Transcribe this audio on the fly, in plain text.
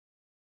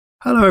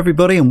Hello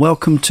everybody and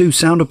welcome to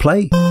Sound of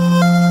Play.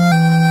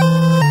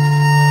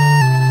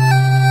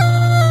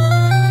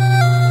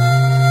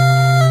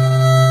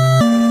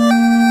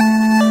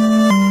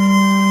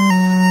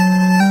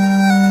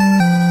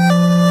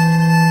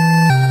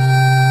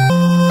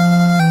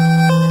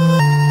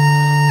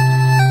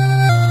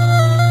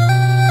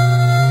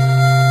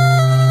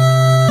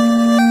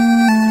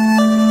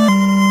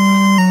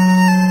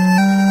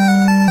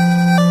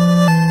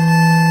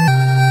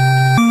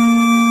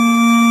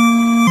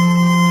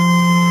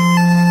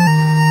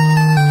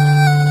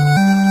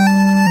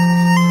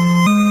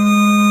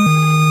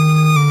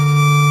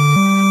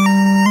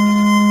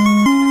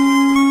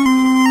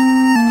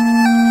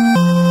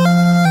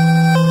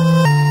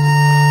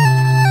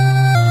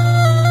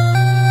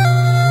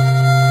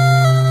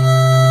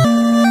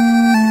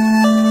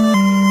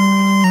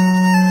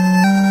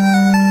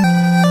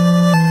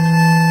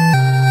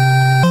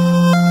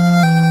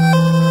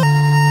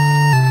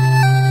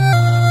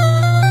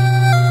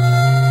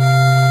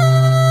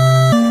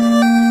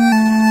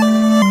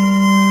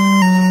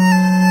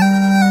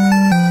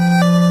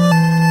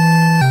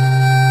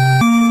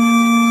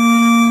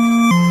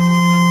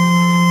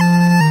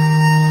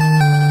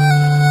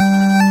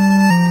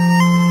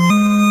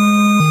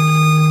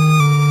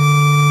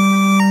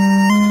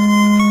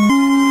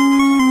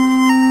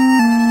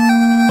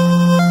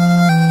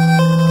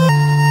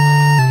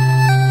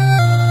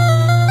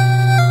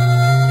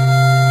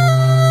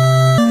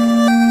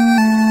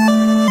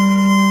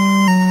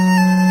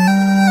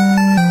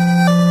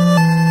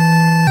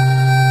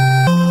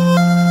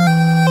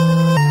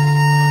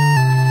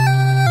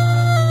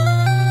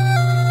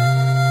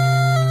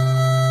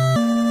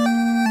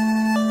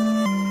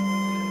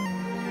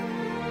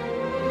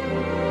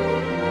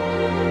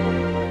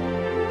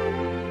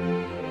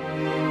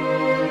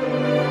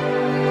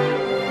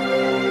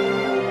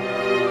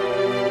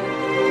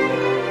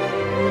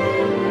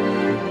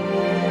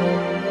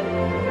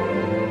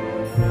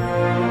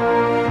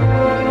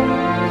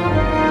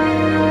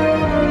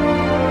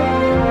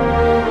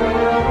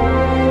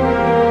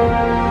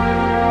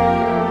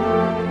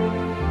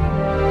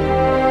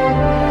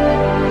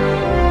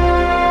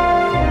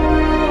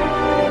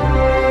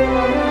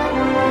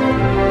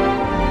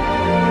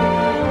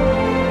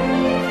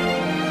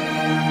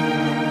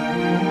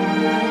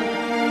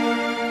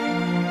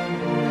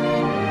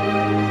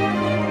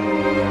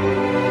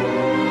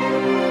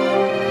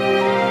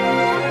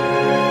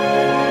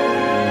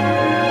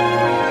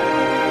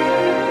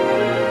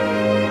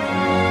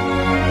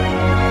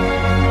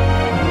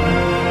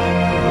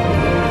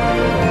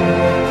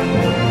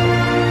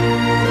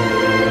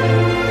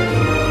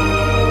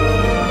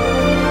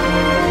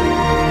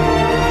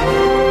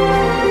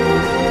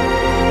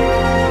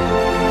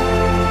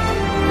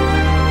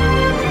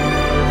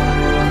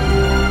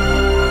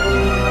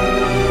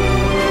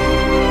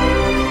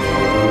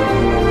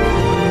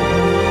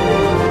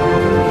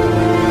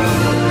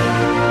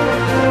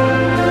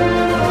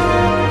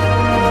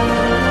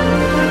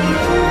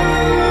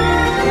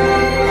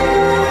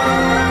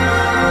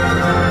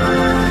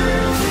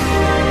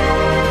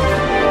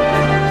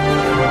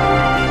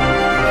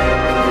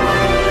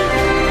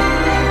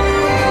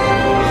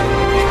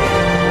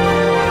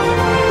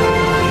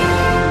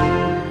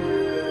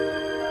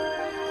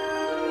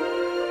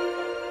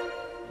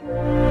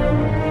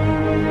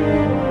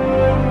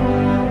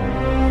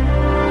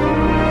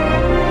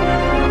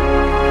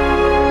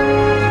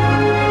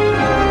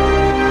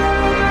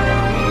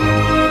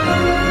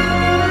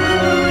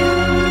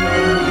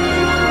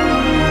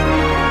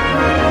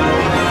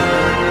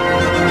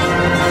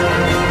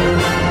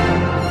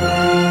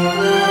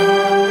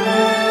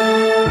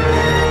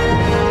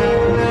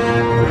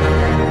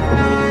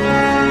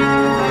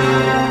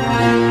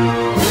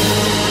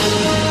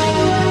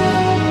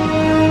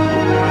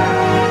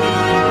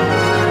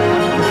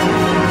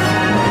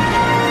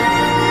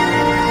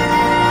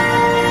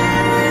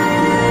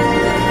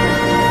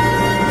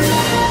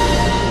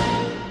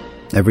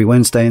 Every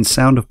Wednesday in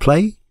Sound of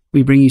Play,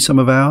 we bring you some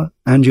of our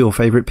and your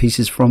favourite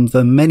pieces from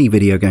the many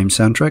video game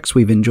soundtracks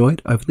we've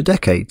enjoyed over the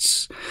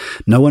decades.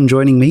 No one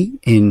joining me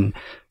in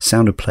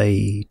Sound of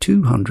Play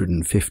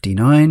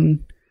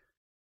 259.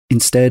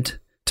 Instead,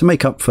 to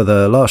make up for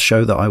the last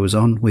show that I was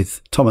on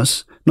with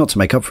Thomas, not to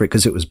make up for it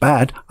because it was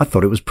bad, I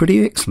thought it was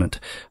pretty excellent.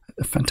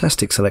 A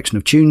fantastic selection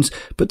of tunes,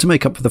 but to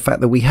make up for the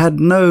fact that we had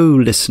no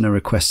listener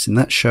requests in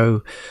that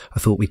show, I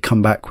thought we'd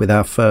come back with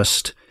our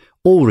first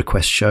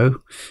all-request show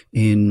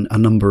in a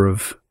number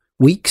of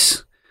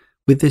weeks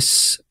with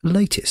this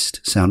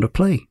latest Sound of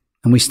Play.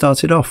 And we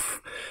started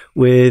off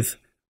with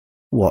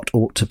what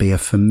ought to be a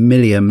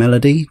familiar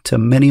melody to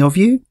many of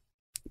you,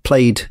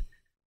 played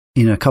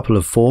in a couple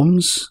of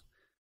forms,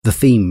 the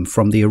theme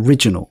from the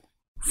original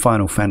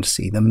Final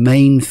Fantasy, the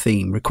main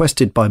theme,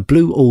 requested by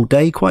Blue All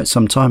Day quite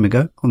some time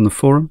ago on the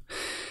forum.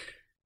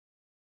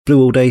 Blue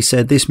All Day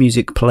said, "This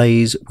music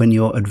plays when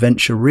your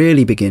adventure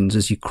really begins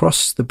as you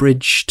cross the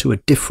bridge to a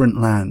different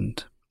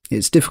land.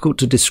 It's difficult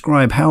to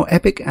describe how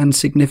epic and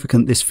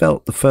significant this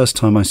felt the first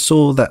time I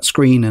saw that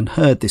screen and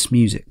heard this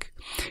music.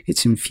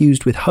 It's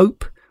infused with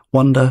hope,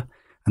 wonder,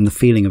 and the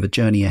feeling of a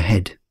journey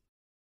ahead.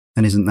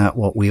 And isn't that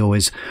what we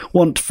always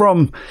want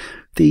from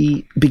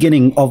the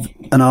beginning of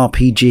an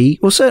RPG,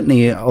 or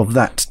certainly of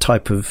that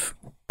type of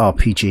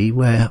RPG,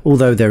 where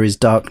although there is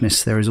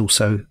darkness, there is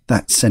also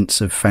that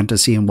sense of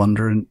fantasy and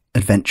wonder and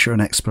adventure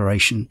and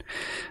exploration.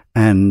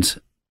 And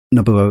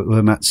Nobuo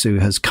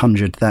Uematsu has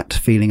conjured that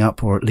feeling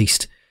up, or at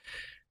least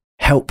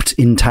helped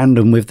in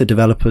tandem with the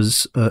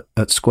developers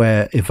at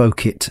Square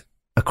evoke it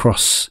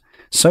across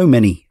so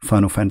many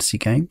Final Fantasy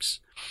games.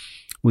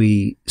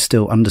 We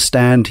still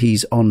understand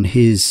he's on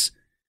his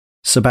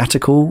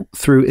sabbatical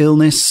through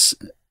illness.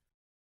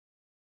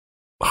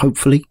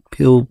 Hopefully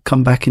he'll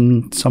come back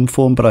in some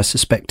form, but I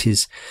suspect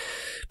his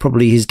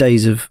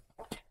days of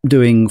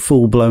doing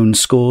full-blown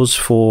scores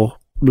for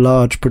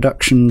large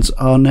productions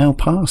are now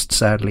past,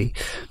 sadly.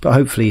 But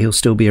hopefully he'll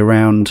still be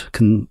around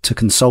to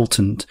consult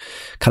and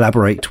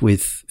collaborate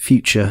with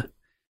future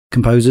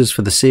composers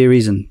for the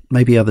series and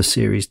maybe other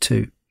series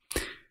too.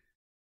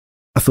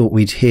 I thought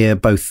we'd hear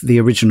both the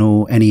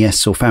original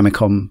NES or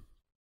Famicom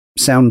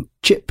sound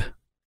chip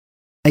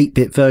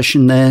 8-bit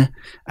version there,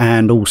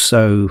 and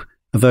also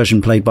a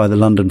version played by the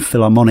London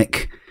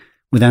Philharmonic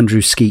with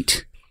Andrew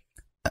Skeet,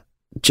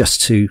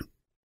 just to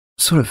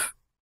sort of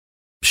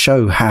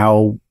show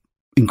how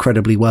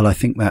incredibly well I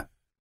think that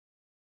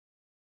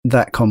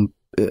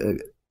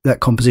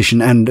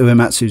composition and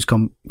Uematsu's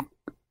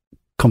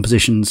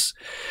compositions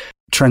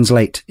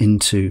translate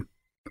into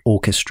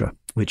orchestra,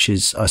 which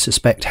is, I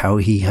suspect, how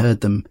he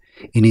heard them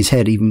in his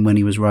head, even when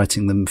he was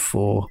writing them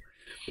for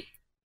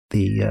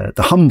the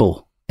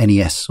humble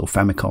NES or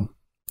Famicom,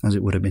 as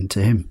it would have been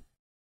to him.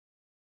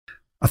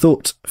 I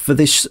thought for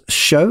this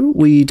show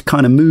we'd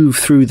kind of move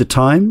through the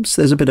times.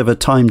 There's a bit of a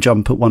time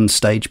jump at one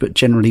stage, but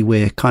generally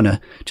we're kind of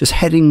just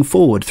heading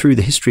forward through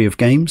the history of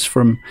games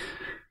from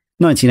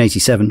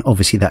 1987.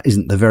 Obviously that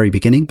isn't the very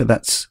beginning, but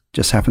that's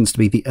just happens to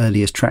be the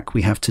earliest track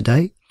we have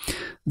today.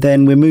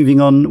 Then we're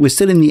moving on. We're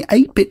still in the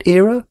 8-bit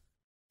era.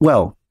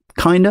 Well,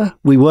 kinda.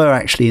 We were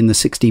actually in the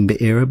 16-bit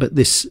era, but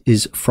this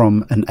is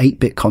from an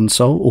 8-bit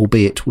console,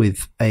 albeit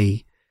with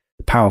a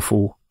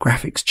powerful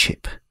graphics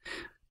chip.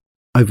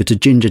 Over to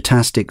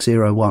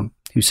Gingertastic01,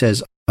 who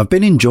says, I've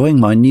been enjoying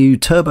my new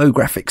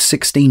TurboGrafx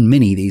 16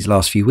 Mini these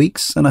last few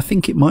weeks, and I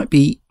think it might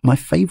be my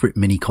favourite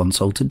mini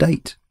console to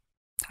date.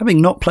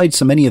 Having not played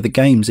so many of the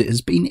games, it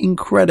has been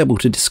incredible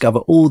to discover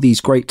all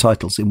these great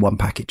titles in one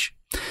package.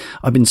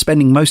 I've been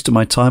spending most of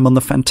my time on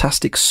the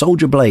fantastic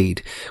Soldier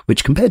Blade,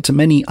 which compared to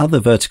many other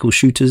vertical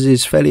shooters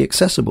is fairly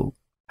accessible.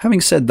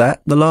 Having said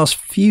that, the last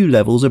few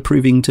levels are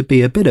proving to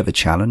be a bit of a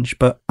challenge,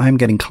 but I am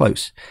getting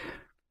close.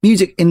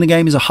 Music in the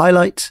game is a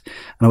highlight,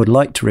 and I would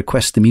like to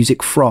request the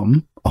music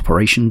from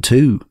Operation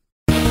 2.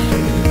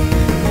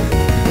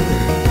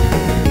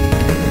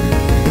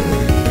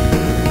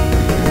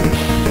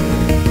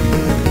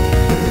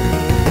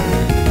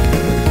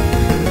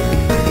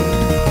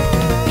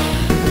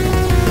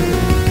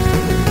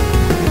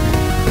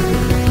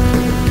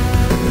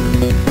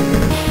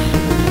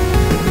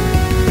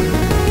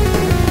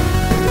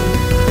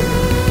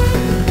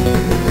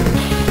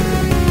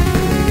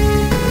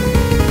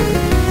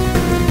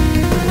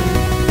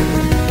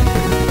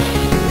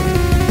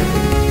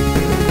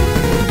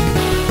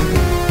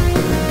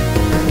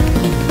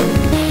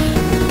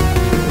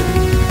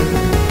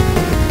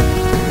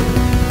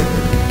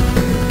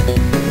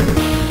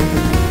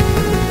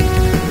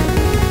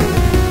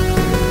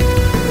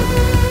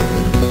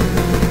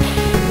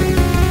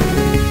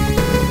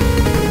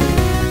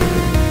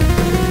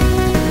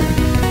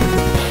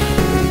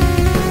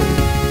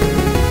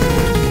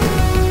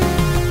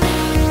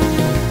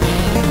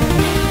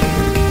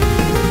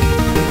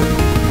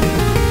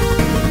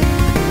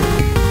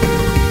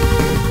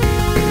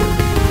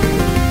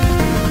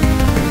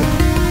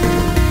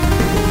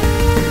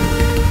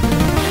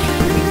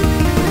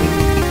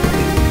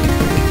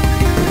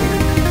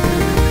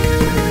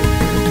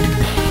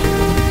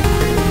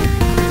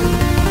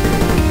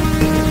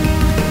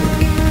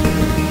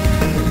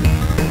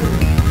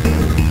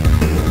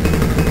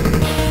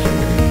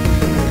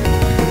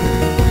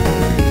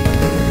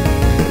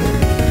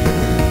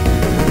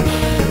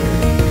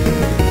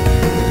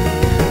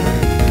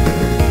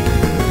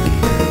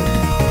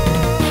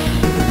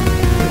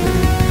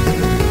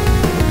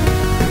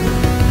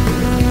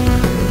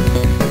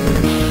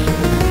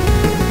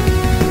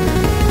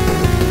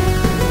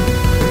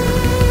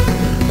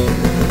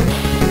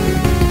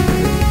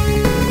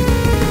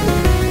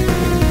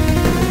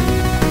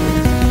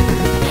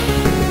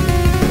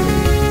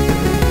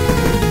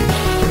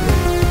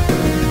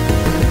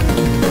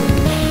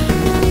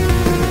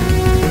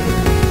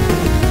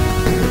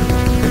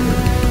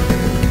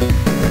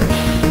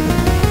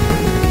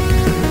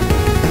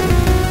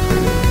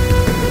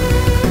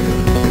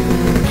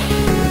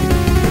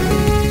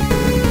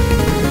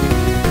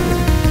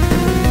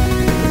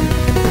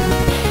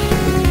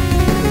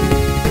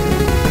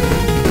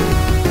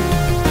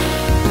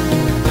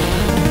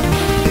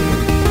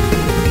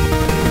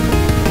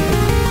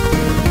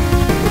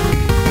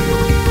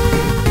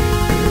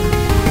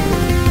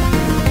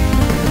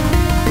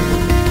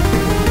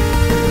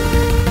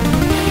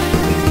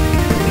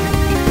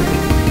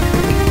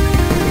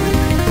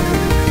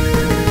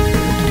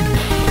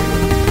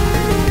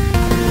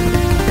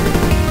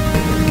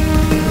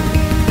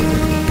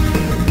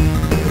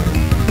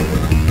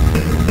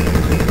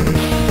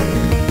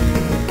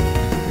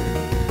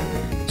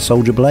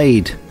 Soldier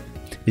Blade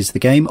is the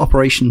game.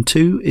 Operation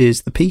 2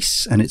 is the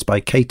piece, and it's by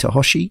Keita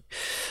Hoshi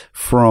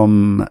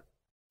from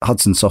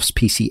Hudson Soft's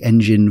PC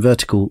Engine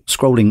vertical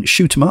scrolling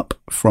shoot 'em up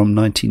from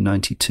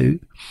 1992.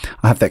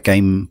 I have that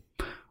game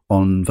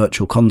on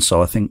Virtual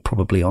Console, I think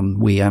probably on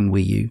Wii and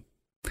Wii U.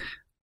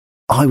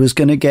 I was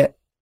going to get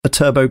a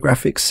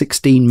TurboGrafx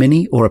 16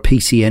 Mini, or a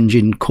PC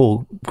Engine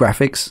Core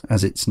Graphics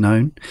as it's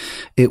known.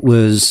 It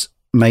was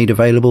made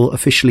available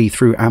officially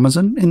through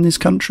Amazon in this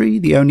country,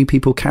 the only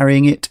people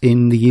carrying it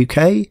in the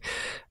UK.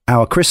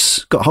 Our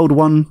Chris got hold of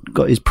one,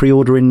 got his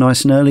pre-order in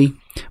nice and early.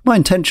 My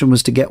intention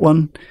was to get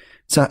one.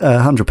 It's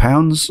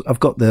 £100. I've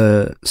got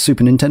the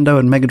Super Nintendo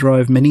and Mega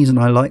Drive Minis, and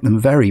I like them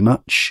very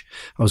much.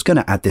 I was going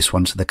to add this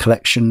one to the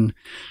collection.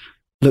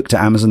 Looked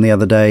at Amazon the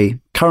other day.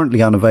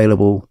 Currently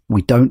unavailable.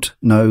 We don't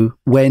know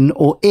when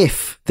or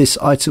if this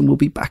item will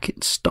be back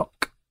in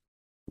stock.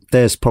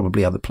 There's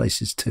probably other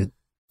places to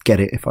get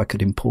it if I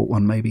could import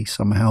one maybe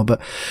somehow, but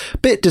a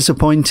bit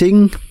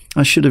disappointing.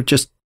 I should have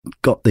just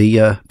got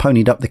the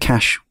ponied up the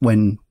cash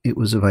when it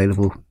was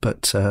available,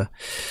 but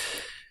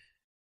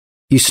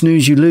you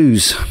snooze, you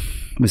lose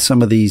with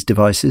some of these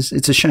devices.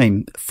 It's a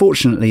shame.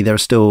 Fortunately, there are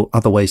still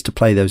other ways to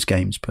play those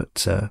games,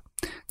 but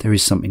there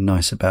is something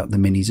nice about the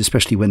minis,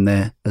 especially when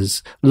they're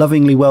as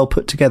lovingly well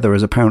put together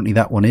as apparently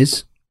that one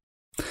is.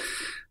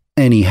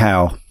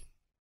 Anyhow,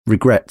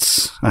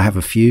 regrets. I have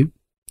a few.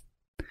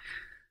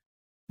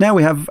 Now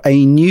we have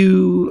a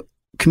new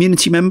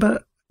community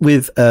member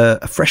with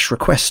a fresh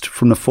request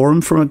from the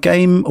forum from a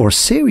game or a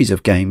series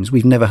of games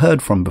we've never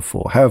heard from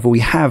before. However, we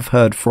have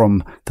heard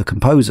from the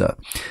composer.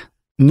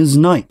 Ms.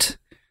 Knight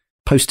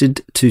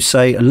posted to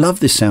say, I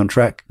love this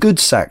soundtrack, good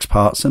sax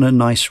parts and a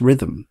nice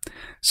rhythm.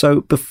 So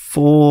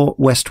before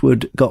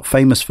Westwood got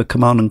famous for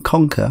Command &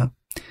 Conquer,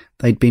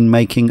 they'd been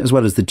making, as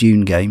well as the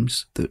Dune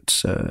games,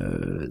 that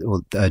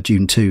or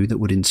Dune 2 that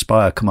would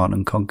inspire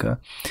Command & Conquer,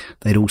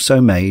 they'd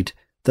also made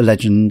the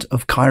Legend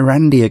of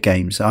Kyrandia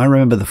games. I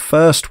remember the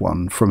first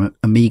one from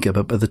Amiga,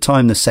 but by the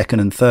time the second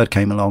and third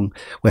came along,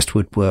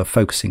 Westwood were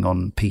focusing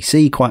on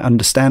PC, quite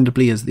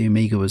understandably, as the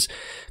Amiga was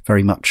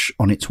very much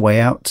on its way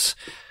out.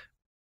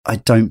 I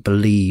don't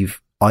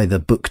believe either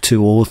book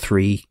 2 or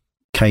 3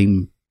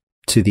 came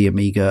to the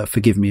Amiga.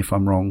 Forgive me if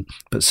I'm wrong,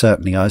 but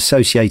certainly I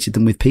associated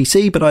them with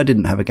PC, but I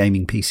didn't have a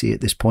gaming PC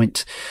at this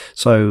point.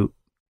 So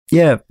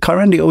yeah,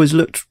 Kyrandia always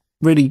looked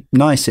really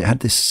nice. It had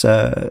this,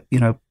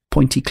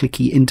 pointy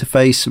clicky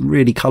interface, some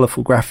really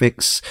colourful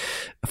graphics,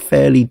 a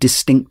fairly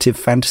distinctive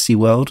fantasy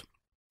world.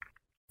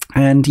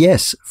 And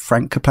yes,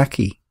 Frank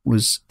Kopacki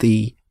was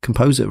the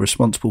composer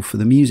responsible for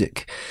the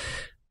music.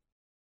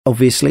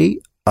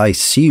 Obviously, I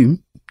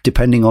assume,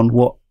 depending on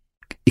what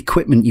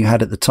equipment you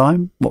had at the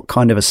time, what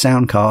kind of a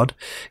sound card,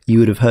 you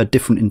would have heard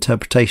different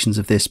interpretations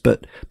of this.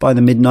 But by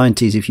the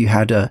mid-90s, if you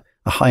had a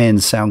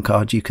high-end sound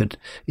card, you could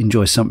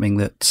enjoy something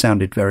that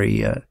sounded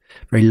very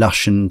very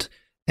lush and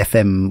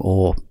FM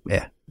or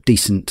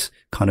decent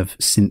kind of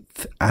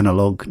synth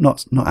analog,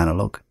 not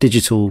analog,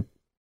 digital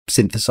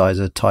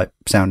synthesizer type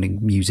sounding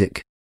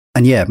music.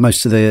 And yeah,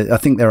 I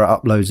think there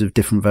are uploads of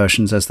different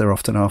versions, as there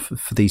often are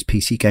for these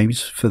PC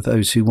games, for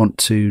those who want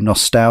to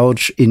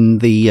nostalge in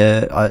the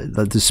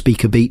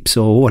speaker beeps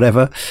or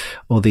whatever,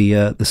 or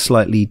the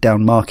slightly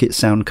down market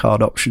sound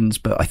card options.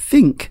 But I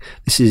think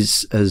this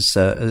is as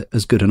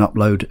good an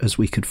upload as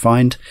we could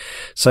find.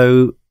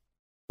 So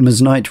Ms.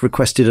 Knight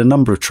requested a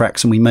number of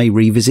tracks, and we may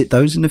revisit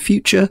those in the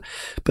future.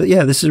 But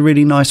yeah, this is a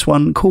really nice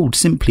one called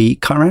simply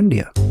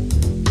Kyrandia.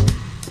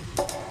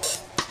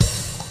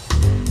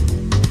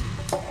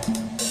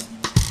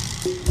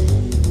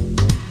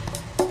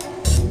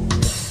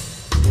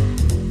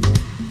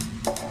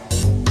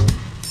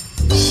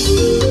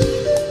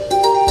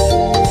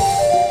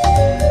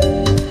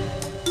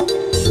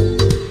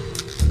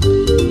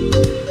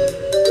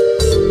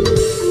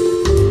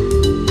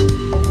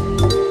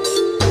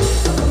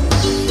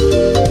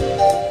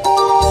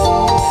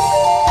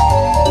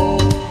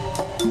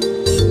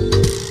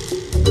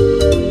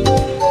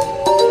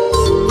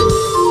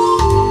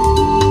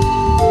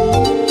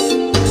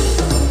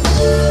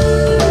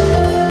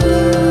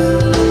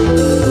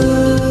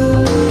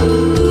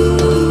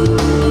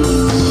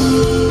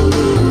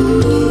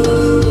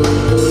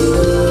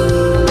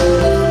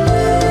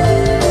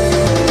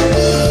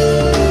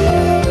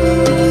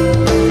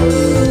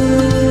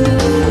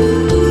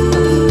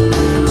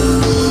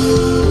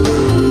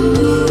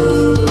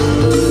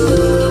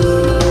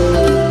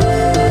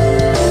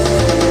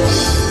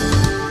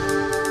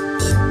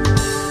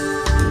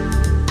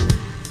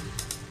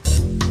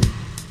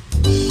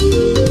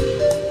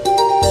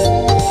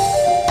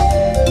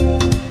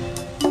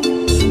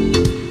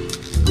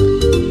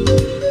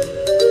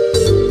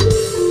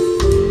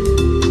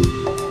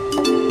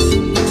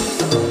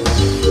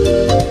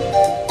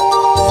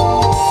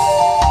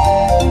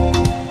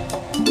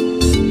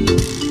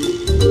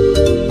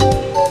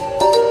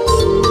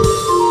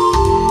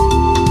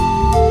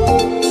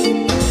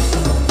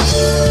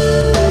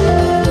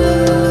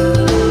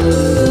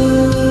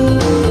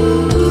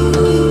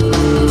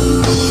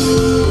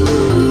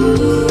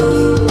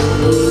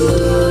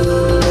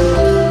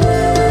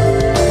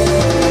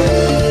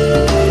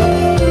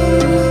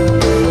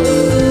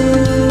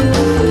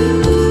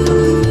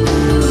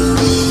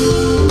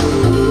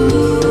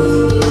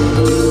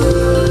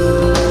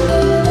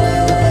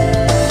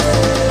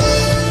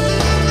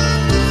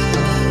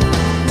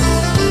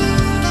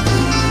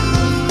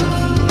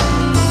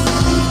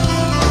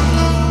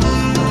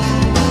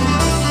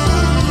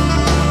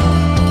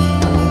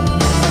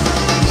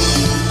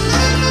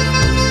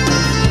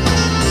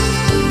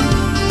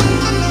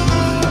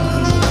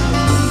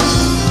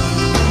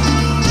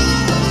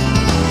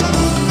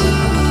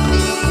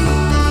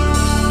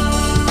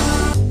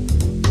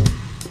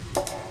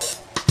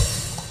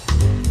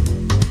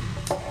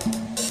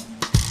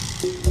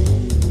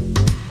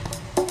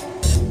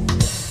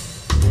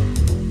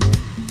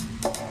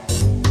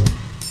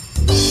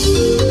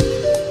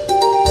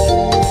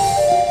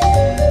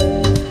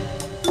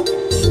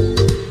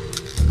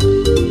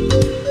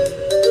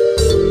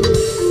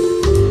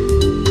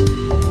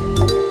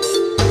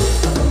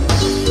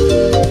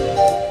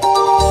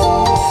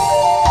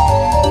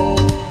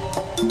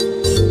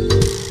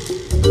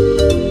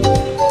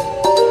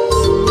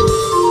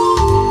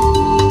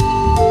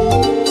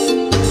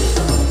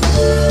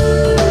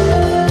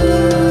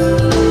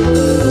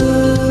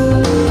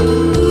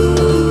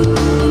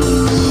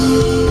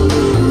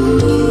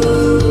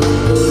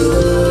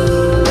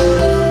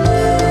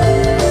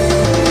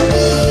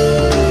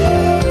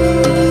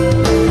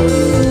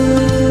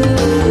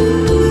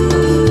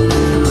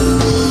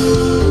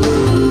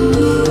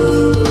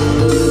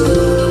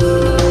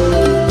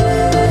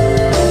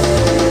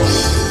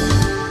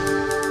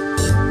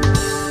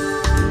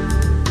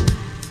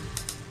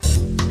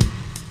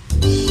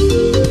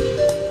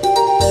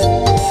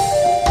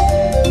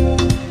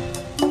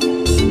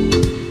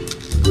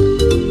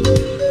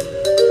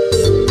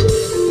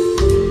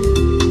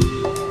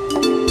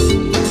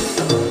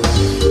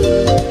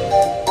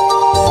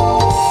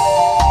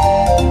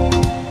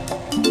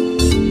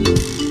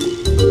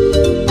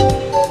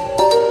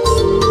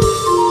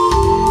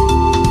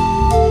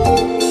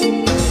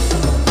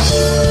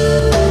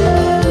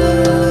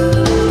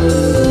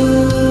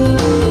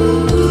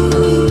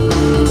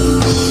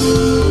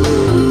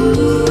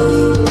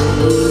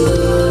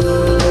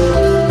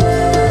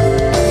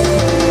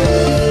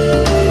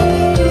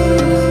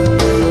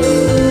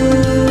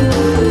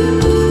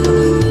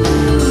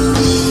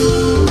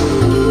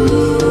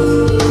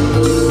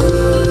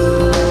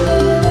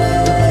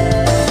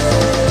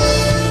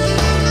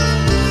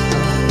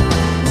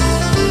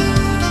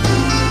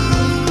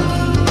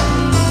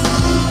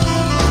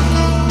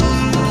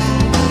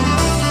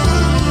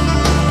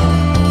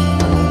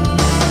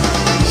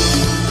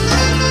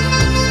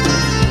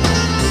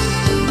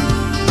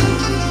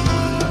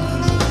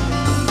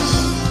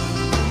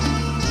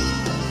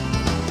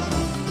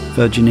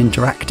 Virgin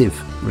Interactive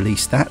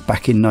released that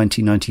back in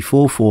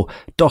 1994 for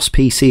DOS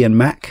PC and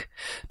Mac.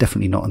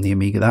 Definitely not on the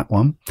Amiga, that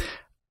one.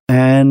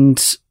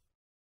 And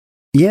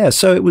yeah,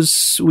 so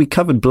we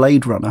covered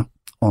Blade Runner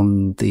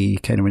on the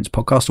Cane & Rinse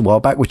podcast a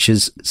while back, which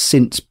has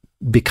since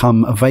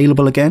become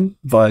available again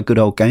via Good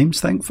Old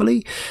Games,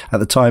 thankfully. At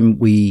the time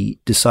we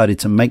decided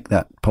to make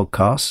that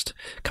podcast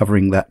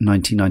covering that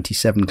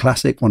 1997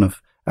 classic, one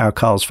of our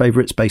Carl's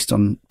favourites, based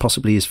on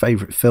possibly his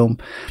favourite film.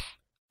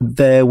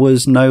 There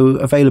was no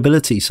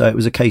availability, so it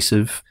was a case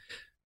of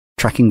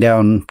tracking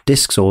down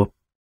discs or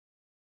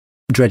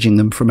dredging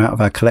them from out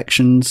of our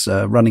collections,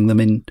 running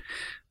them in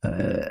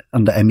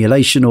under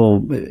emulation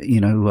or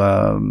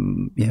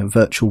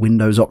virtual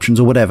Windows options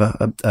or whatever.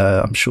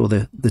 I'm sure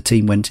the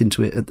team went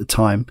into it at the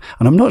time,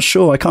 and I'm not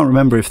sure, I can't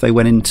remember if they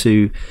went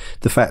into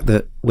the fact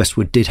that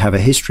Westwood did have a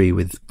history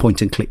with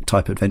point and click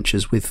type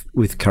adventures with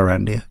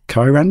Kyrandia.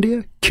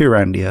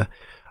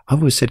 I've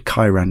always said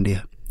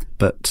Kyrandia,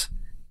 but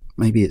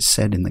maybe it's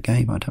said in the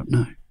game, I don't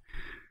know.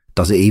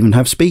 Does it even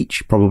have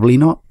speech? Probably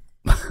not.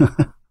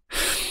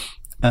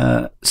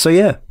 So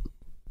yeah,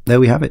 there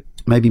we have it.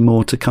 Maybe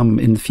more to come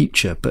in the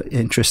future, but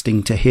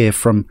interesting to hear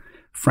from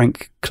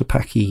Frank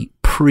Klepacki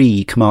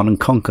pre-Command &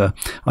 Conquer.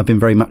 I've been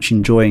very much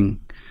enjoying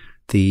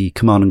the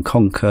Command &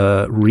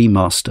 Conquer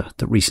remaster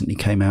that recently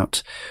came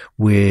out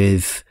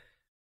with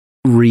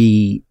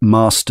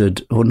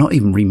remastered, or not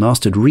even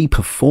remastered,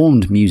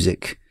 reperformed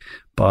music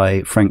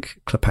by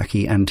Frank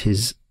Klepacki and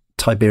his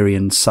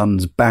Tiberian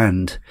Sons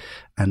band,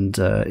 and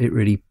it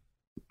really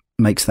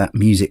makes that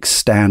music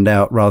stand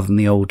out rather than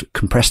the old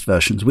compressed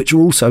versions, which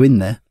are also in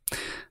there.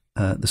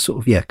 The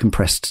sort of,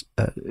 compressed,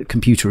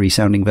 computery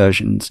sounding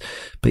versions.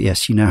 But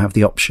yes, you now have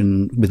the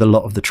option with a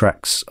lot of the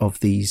tracks of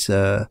these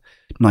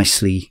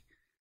nicely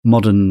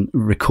modern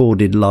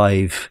recorded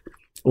live,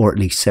 or at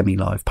least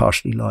semi-live,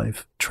 partially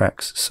live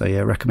tracks. So yeah,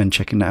 recommend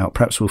checking that out.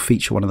 Perhaps we'll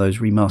feature one of those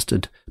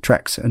remastered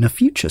tracks in a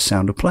future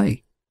Sound of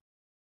Play.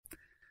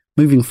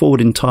 Moving forward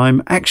in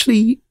time,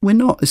 actually, we're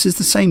not. This is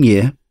the same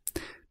year,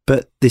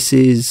 but this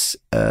is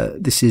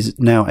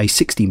now a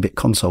 16-bit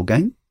console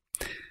game,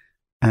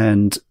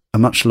 and a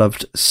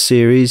much-loved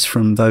series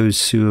from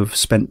those who have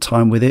spent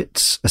time with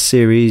it. A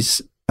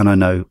series, and I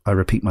know I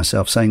repeat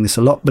myself saying this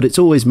a lot, but it's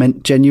always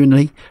meant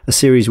genuinely a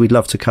series we'd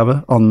love to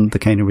cover on the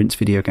Cane & Rinse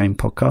video game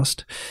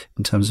podcast,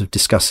 in terms of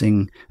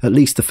discussing at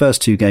least the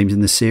first two games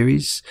in the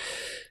series,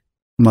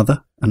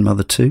 Mother and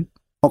Mother 2.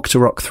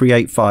 Octorok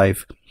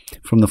 385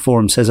 from the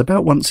forum says,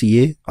 about once a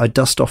year, I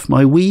dust off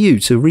my Wii U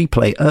to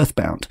replay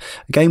Earthbound,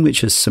 a game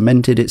which has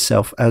cemented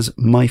itself as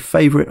my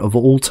favourite of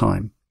all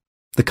time.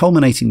 The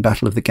culminating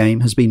battle of the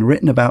game has been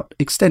written about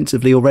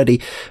extensively already,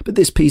 but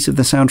this piece of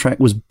the soundtrack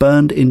was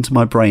burned into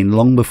my brain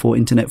long before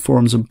internet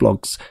forums and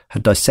blogs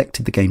had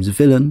dissected the game's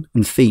villain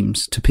and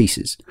themes to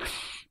pieces.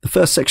 The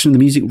first section of the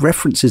music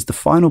references the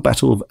final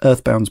battle of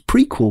Earthbound's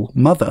prequel,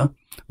 Mother,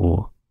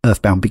 or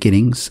Earthbound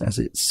Beginnings, as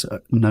it's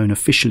known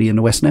officially in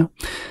the West now.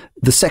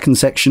 The second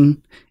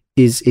section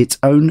is its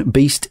own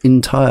beast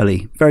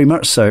entirely. Very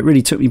much so. It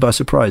really took me by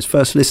surprise.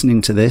 First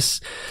listening to this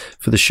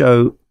for the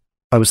show,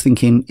 I was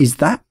thinking, is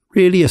that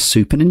really a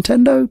Super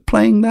Nintendo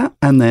playing that?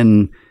 And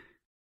then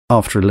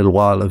after a little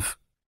while of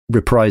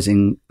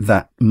reprising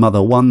that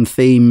Mother 1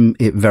 theme,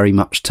 it very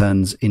much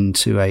turns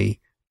into a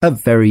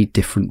very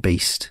different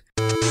beast.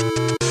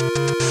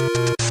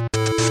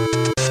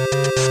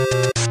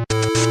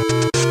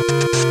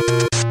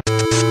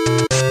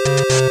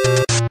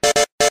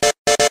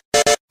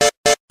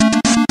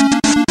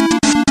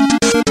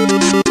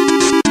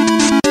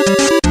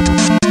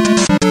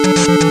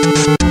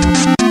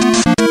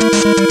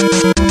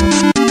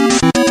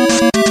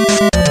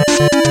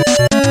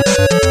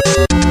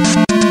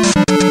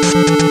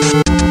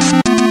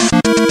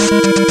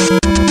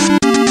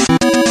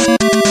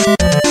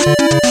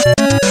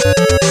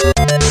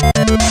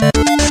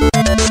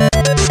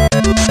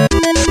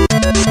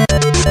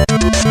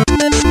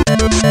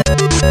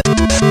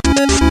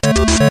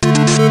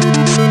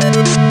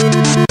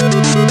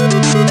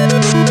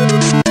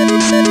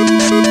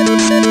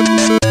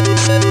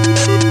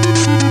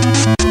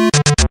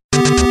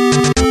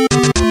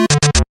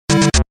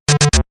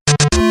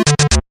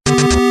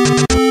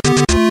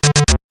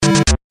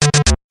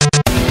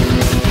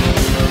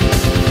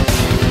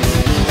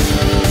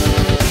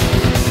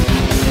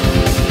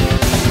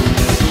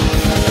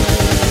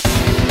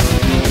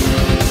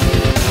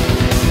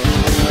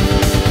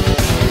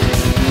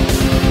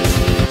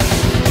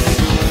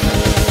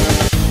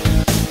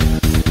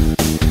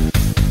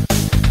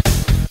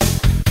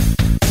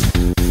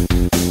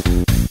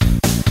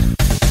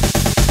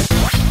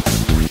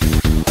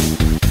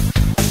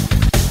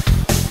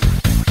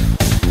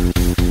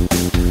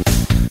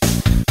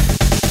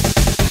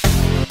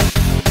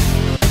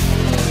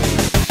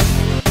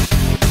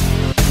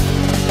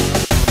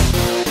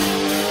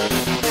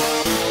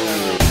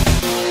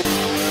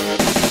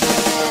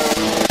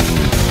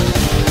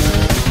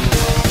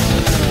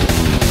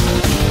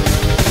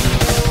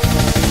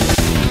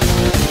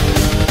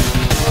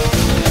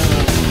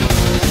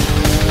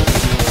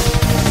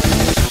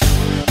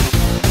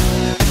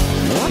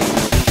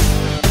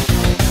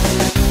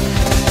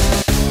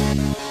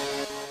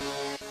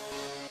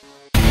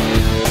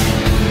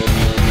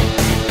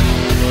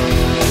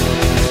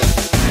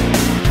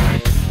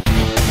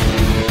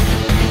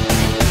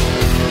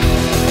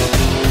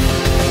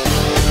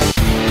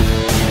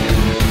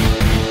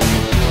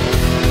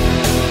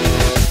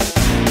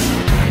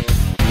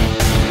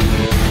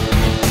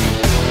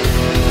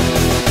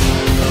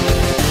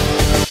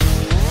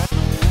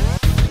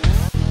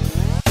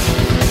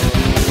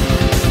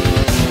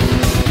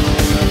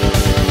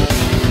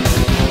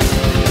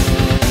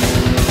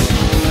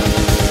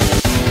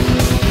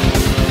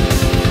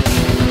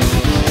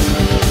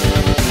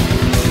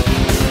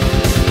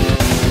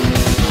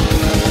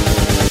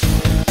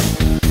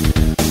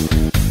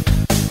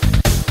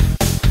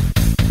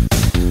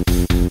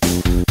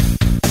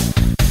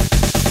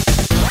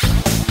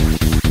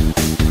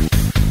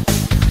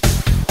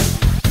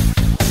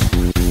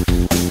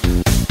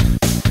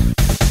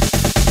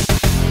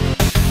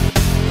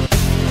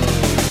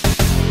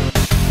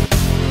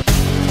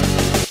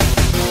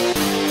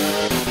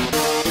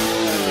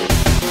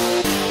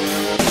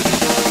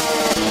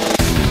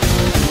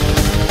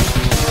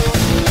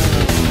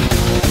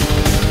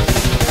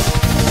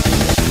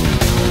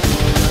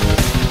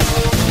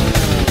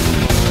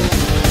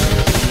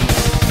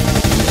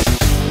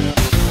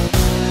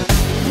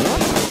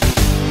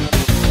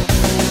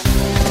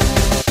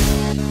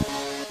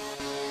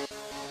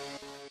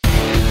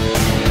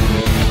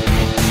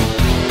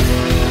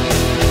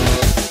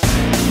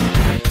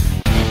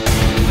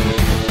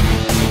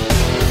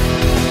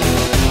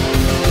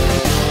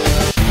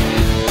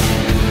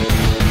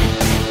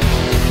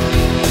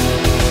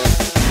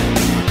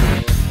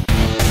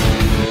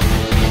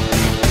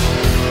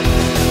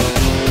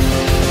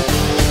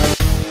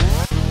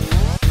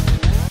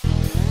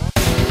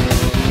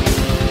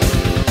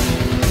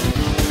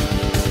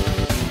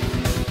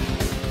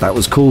 That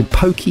was called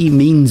Pokey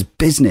Means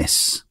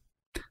Business.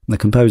 And the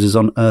composers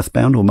on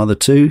Earthbound or Mother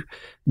 2,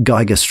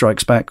 Geiger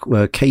Strikes Back,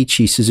 were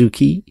Keiichi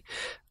Suzuki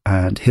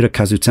and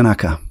Hirokazu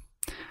Tanaka.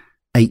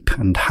 Ape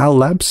and HAL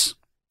Labs.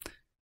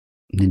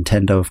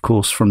 Nintendo, of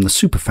course, from the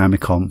Super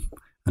Famicom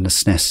and the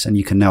SNES, and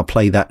you can now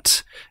play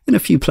that in a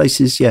few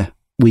places. Yeah,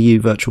 Wii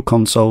U Virtual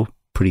Console.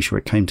 Pretty sure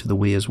it came to the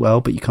Wii as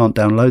well, but you can't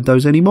download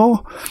those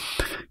anymore.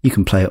 You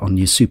can play it on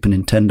your Super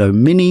Nintendo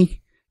Mini.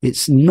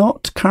 It's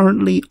not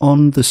currently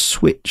on the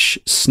Switch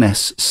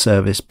SNES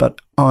service, but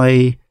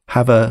I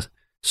have a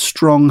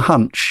strong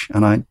hunch,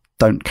 and I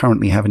don't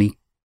currently have any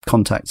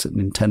contacts at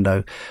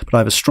Nintendo, but I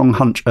have a strong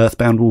hunch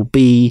Earthbound will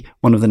be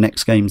one of the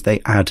next games they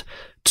add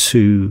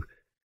to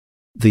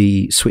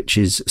the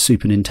Switch's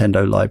Super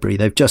Nintendo library.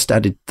 They've just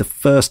added the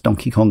first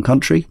Donkey Kong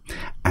Country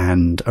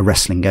and a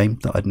wrestling game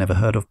that I'd never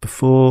heard of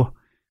before.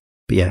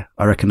 But yeah,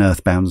 I reckon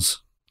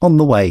Earthbound's on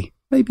the way.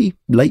 Maybe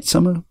late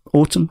summer,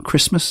 autumn,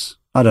 Christmas.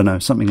 I don't know,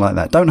 something like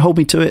that. Don't hold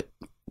me to it.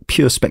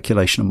 Pure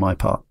speculation on my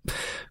part.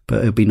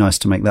 But it would be nice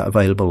to make that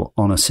available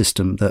on a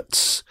system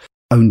that's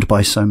owned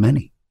by so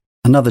many.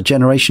 Another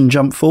generation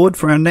jump forward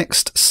for our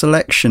next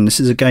selection.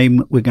 This is a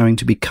game we're going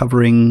to be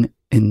covering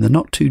in the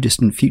not too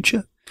distant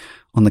future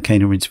on the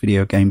Cane and Rinse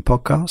Video Game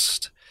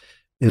Podcast.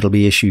 It'll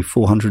be issue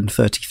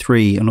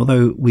 433, and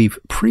although we've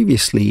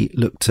previously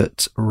looked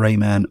at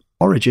Rayman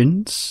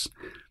Origins,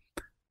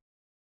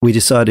 we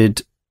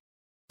decided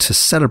to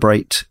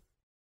celebrate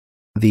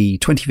the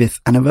 25th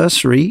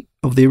anniversary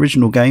of the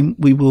original game.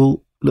 We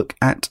will look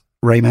at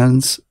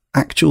Rayman's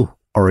actual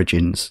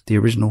origins, the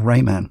original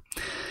Rayman.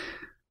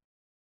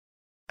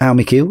 Al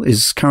Mikil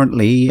is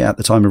currently, at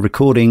the time of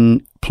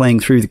recording, playing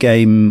through the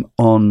game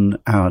on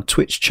our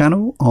Twitch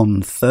channel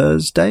on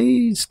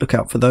Thursdays. Look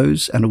out for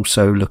those, and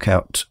also look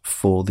out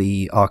for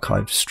the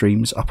archived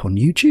streams up on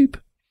YouTube.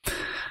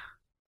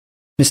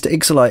 Mr.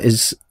 Ixolite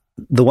is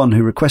the one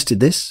who requested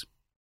this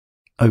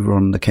over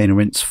on the Cane and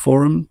Rinse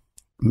forum.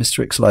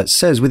 Mr. Ixolite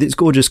says, with its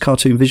gorgeous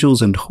cartoon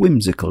visuals and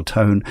whimsical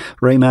tone,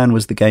 Rayman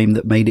was the game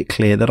that made it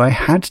clear that I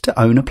had to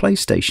own a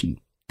PlayStation.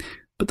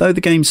 But though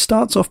the game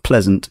starts off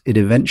pleasant, it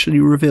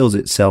eventually reveals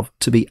itself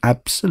to be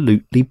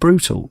absolutely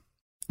brutal.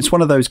 It's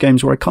one of those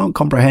games where I can't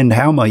comprehend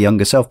how my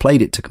younger self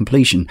played it to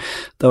completion,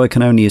 though I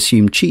can only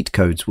assume cheat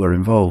codes were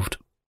involved.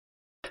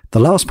 The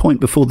last point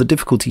before the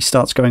difficulty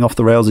starts going off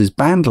the rails is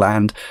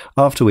Bandland,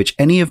 after which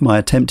any of my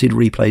attempted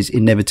replays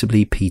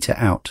inevitably peter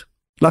out.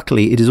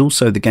 Luckily, it is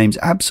also the game's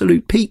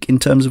absolute peak in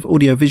terms of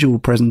audio-visual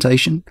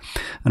presentation,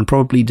 and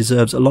probably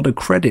deserves a lot of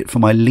credit for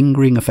my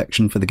lingering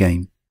affection for the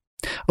game.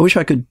 I wish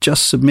I could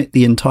just submit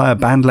the entire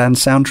Bandland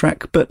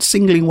soundtrack, but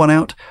singling one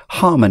out,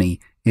 Harmony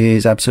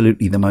is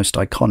absolutely the most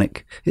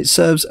iconic. It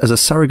serves as a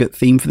surrogate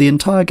theme for the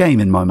entire game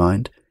in my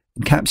mind,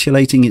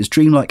 encapsulating its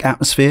dreamlike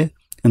atmosphere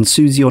and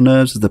soothes your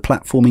nerves as the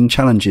platforming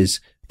challenges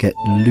get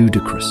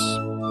ludicrous.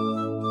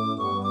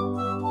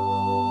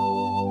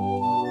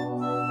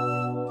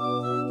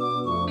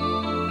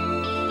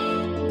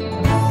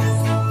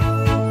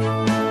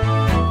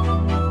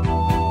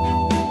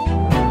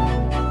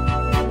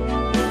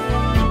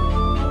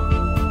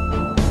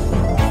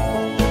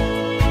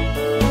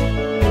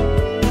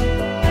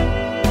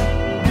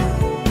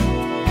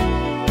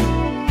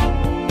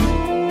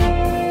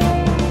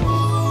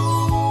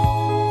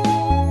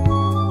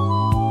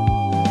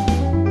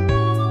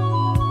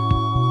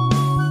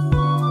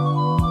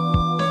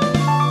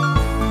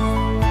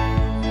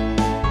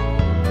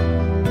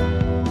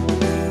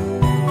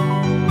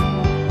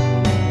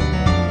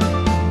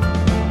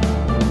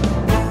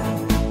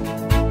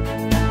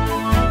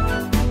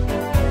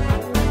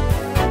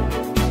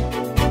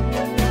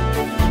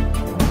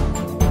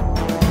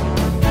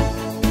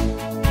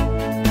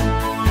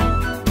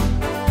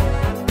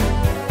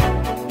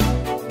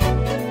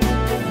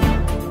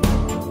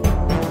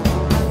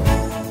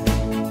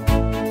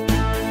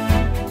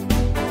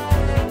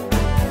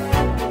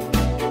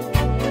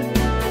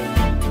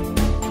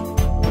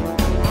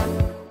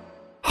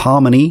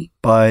 Harmony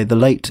by the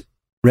late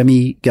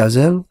Remy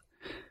Gazelle.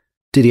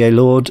 Didier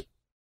Lord,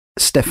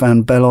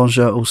 Stéphane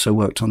Bélanger also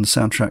worked on the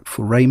soundtrack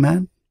for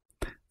Rayman.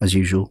 As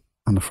usual,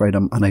 I'm afraid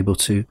I'm unable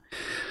to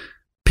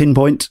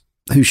pinpoint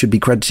who should be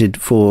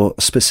credited for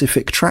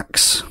specific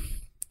tracks.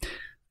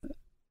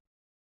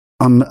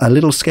 I'm a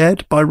little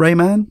scared by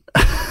Rayman.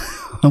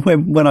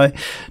 when I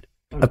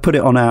put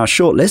it on our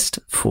shortlist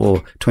for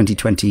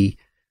 2020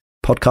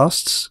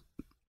 podcasts,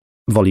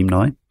 Volume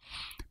 9,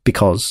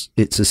 because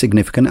it's a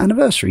significant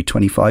anniversary,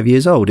 25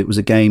 years old. It was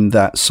a game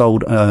that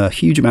sold a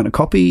huge amount of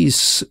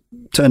copies,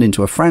 turned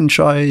into a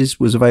franchise,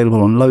 was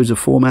available on loads of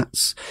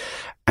formats,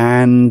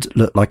 and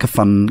looked like a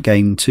fun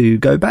game to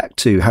go back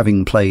to,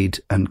 having played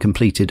and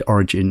completed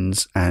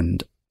Origins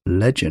and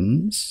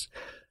Legends.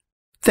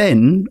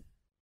 Then,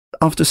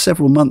 after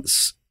several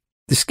months,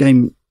 this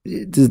game,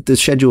 the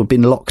schedule had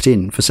been locked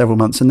in for several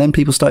months, and then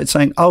people started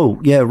saying,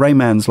 oh, yeah,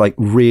 Rayman's like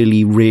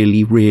really,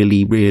 really,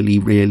 really, really,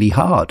 really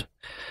hard.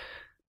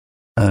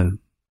 Oh.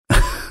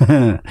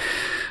 I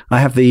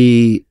have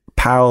the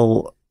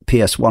PAL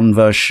PS1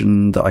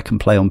 version that I can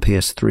play on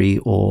PS3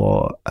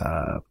 or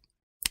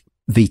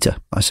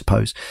Vita, I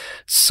suppose.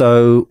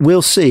 So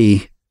we'll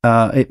see.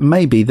 It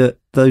may be that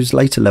those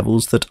later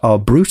levels that are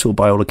brutal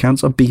by all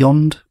accounts are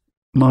beyond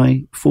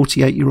my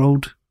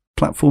 48-year-old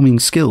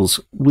platforming skills.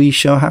 We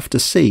shall have to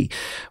see.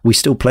 We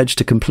still pledge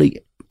to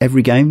complete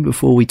every game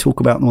before we talk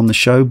about them on the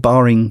show,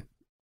 barring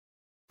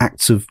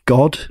acts of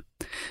God,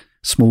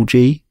 small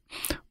g,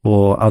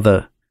 or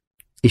other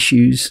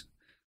issues,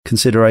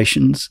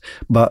 considerations.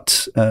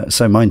 But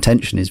so my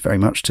intention is very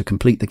much to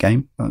complete the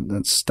game.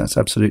 That's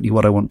absolutely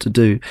what I want to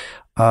do.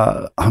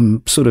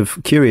 I'm sort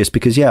of curious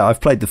because,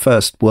 I've played the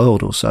first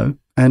world or so,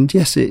 and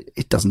yes,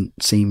 it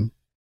doesn't seem,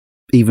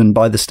 even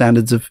by the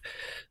standards of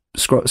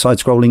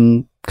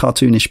side-scrolling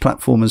cartoonish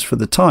platformers for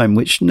the time,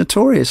 which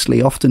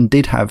notoriously often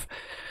did have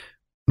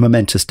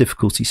momentous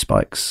difficulty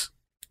spikes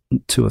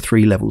 2 or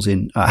 3 levels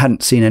in. I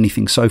hadn't seen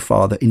anything so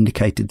far that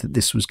indicated that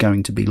this was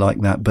going to be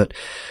like that, but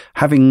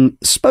having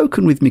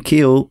spoken with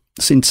Michiel,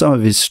 seen some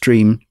of his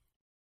stream,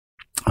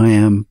 I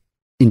am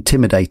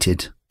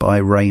intimidated by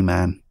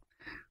Rayman.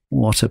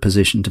 What a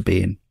position to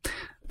be in.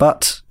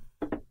 But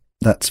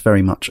that's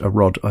very much a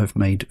rod I've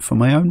made for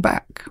my own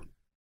back.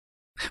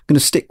 I'm going to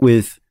stick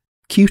with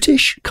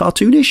cute-ish,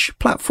 cartoonish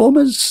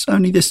platformers,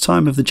 only this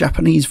time of the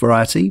Japanese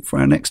variety for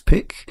our next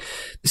pick.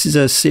 This is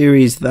a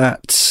series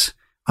that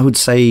I would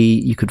say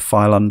you could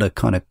file under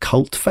kind of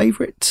cult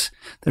favourite.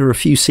 There are a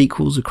few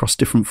sequels across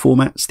different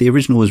formats. The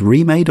original was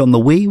remade on the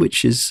Wii,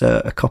 which is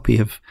a copy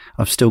of,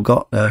 I've still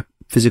got a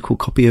physical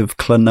copy of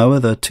Klonoa,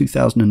 the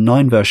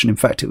 2009 version. In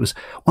fact, it was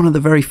one of the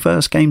very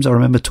first games I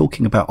remember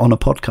talking about on a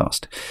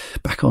podcast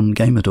back on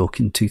Gamerdork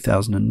in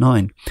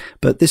 2009.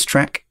 But this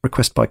track,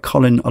 requested by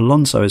Colin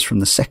Alonso, is from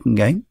the second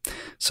game.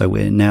 So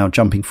we're now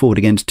jumping forward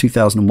again to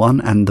 2001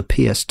 and the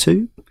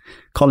PS2.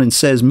 Colin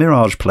says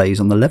Mirage plays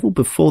on the level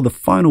before the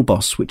final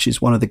boss, which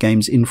is one of the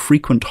game's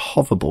infrequent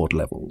hoverboard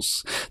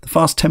levels. The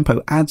fast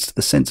tempo adds to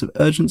the sense of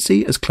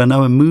urgency as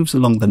Klonoa moves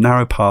along the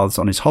narrow paths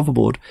on his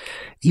hoverboard,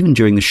 even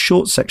during the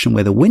short section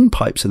where the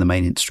windpipes are the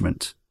main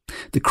instrument.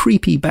 The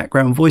creepy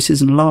background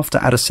voices and laughter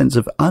add a sense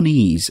of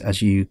unease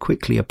as you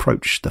quickly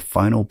approach the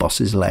final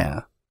boss's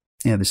lair.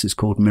 Yeah, this is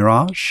called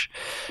Mirage,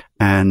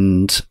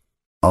 and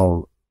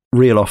I'll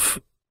reel off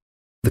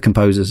the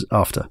composers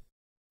after.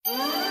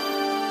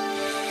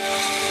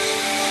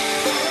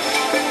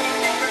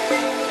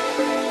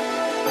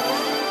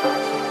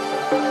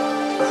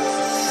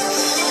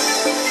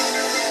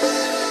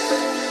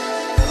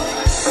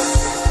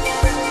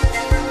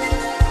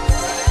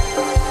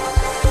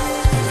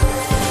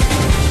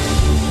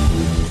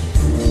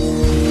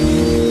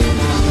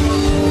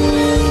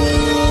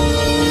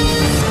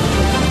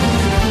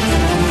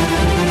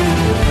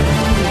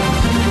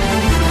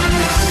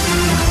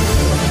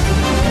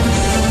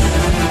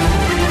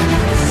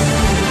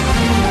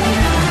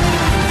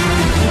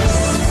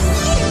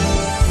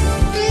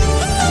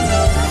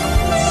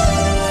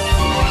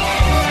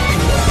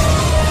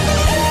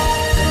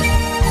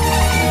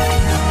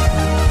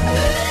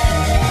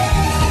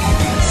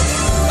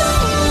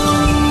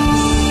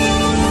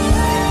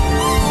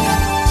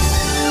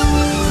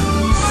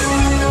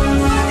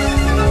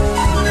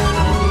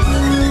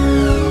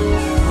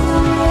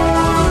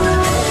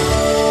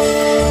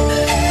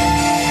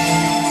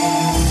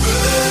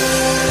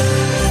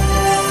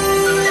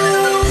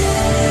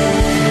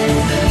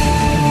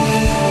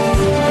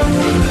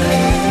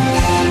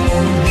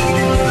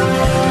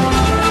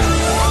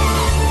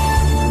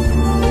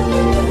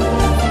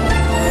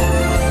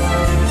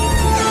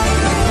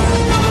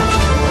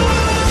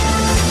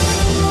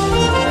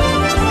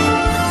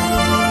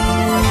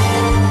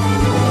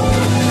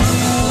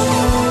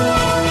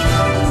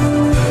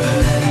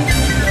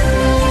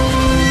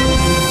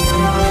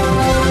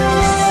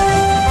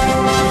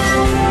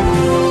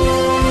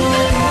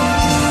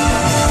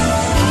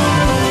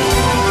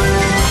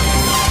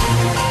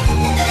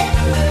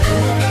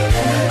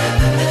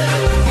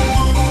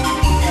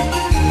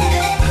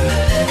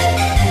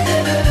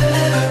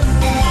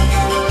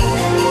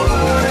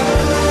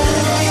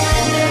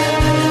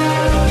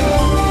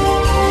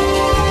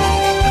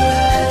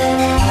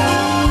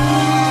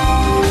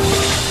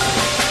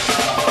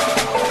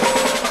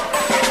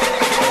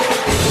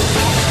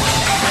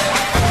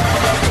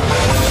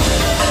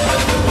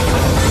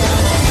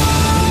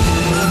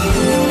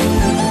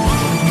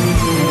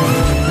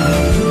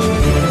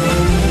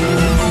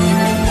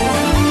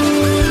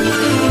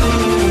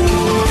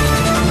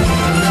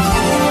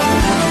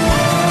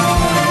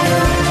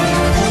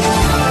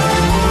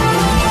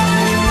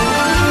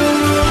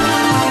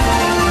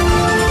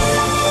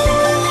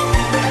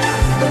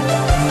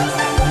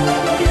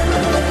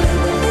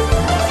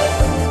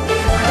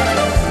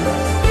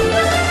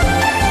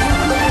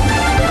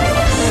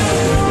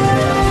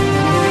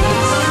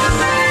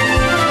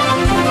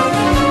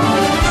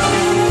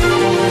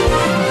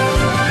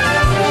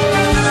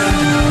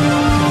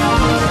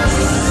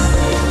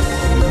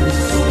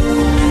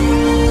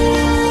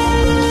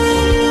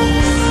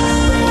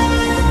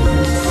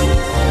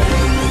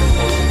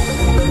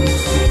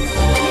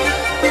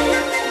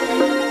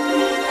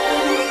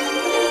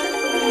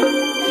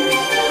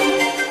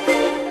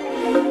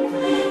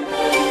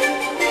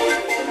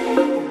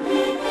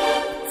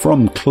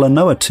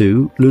 Klonoa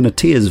 2,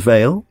 Lunatia's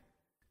Veil.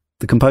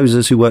 The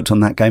composers who worked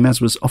on that game,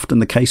 as was often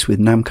the case with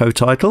Namco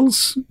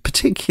titles,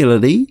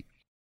 particularly,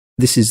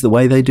 this is the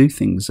way they do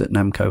things at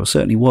Namco, or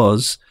certainly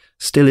was,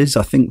 still is,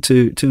 I think,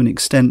 to an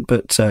extent,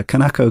 but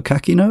Kanako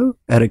Kakino,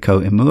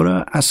 Eriko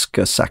Imura,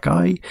 Asuka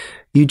Sakai,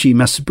 Yuji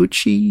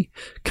Masubuchi,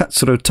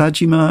 Katsuro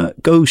Tajima,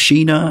 Go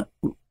Shina,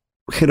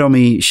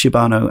 Hiromi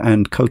Shibano,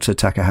 and Kota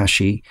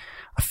Takahashi.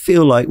 I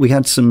feel like we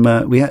had some,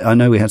 I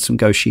know we had some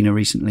Go Shina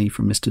recently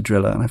from Mr.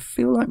 Driller, and I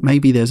feel like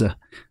maybe there's a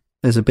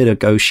bit of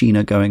Go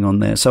Shina going on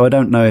there. So I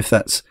don't know if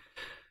that's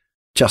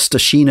just a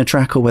Shina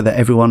track or whether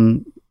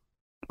everyone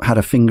had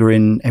a finger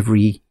in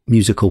every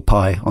musical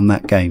pie on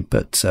that game.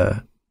 But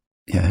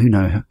yeah,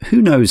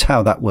 who knows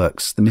how that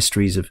works? The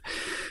mysteries of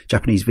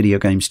Japanese video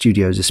game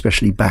studios,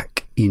 especially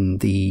back in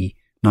the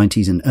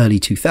 90s and early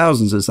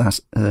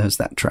 2000s, as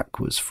that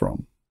track was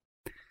from.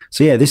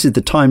 So yeah, this is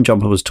the time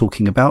jump I was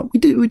talking about. We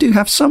do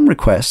have some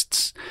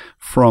requests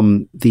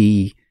from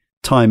the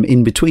time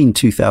in between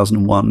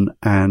 2001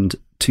 and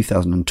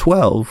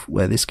 2012,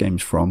 where this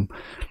game's from,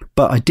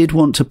 but I did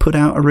want to put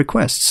out a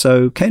request.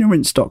 So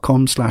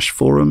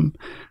caneandrinse.com/forum,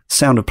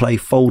 Sound of Play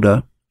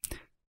folder,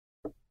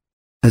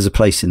 there's a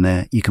place in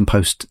there you can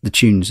post the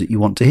tunes that you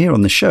want to hear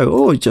on the show,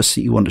 or just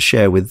that you want to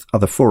share with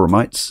other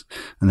forumites,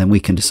 and then we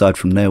can decide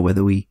from there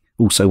whether we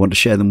also want to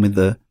share them with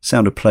the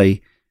Sound of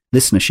Play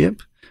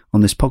listenership on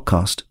this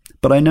podcast.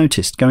 But I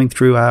noticed going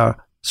through our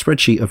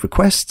spreadsheet of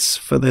requests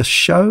for the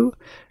show,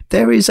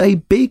 there is a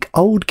big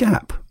old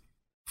gap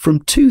from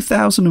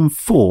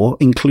 2004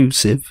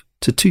 inclusive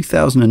to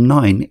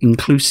 2009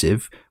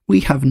 inclusive.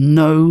 We have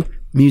no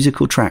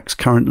musical tracks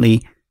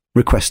currently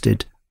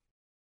requested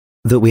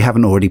that we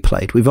haven't already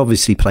played. We've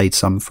obviously played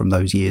some from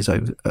those years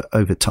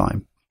over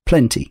time,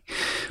 plenty,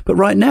 but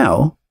right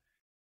now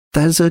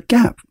there's a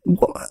gap.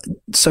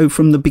 So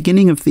from the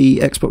beginning of the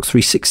Xbox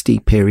 360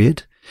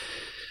 period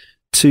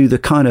to the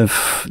kind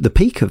of the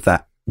peak of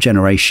that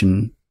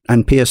generation,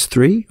 and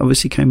PS3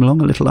 obviously came along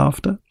a little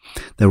after.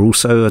 There were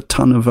also a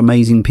ton of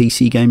amazing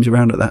PC games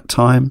around at that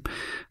time,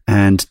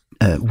 and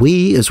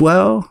Wii as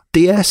well,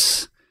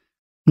 DS,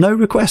 no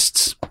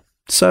requests.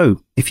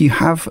 So if you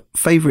have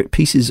favourite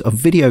pieces of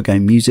video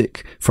game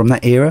music from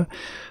that era,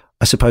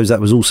 I suppose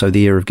that was also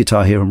the era of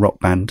Guitar Hero and Rock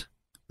Band,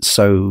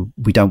 so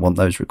we don't want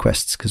those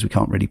requests because we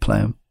can't really play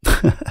them.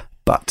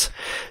 But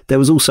there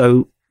was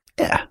also,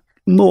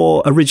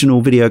 more original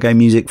video game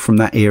music from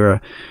that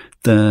era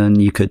than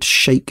you could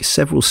shake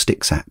several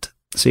sticks at.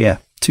 So yeah,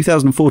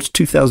 2004 to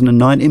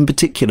 2009 in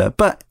particular,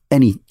 but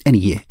any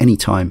year, any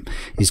time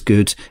is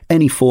good.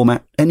 Any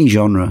format, any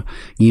genre,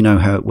 you know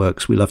how it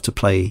works. We love to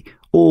play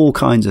all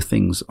kinds of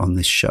things on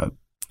this show.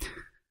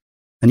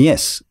 And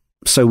yes,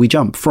 so we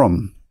jump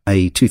from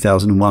a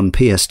 2001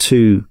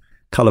 PS2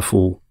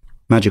 colourful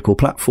magical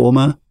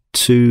platformer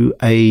to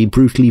a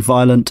brutally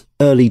violent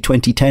early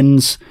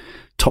 2010s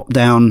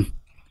top-down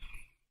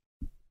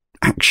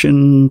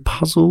action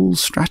puzzle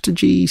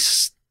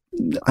strategies.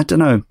 I don't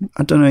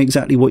know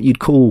exactly what you'd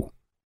call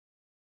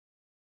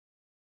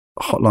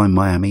Hotline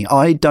Miami.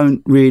 I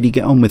don't really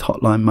get on with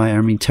Hotline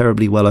Miami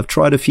terribly well. I've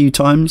tried a few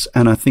times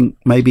and I think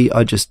maybe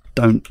I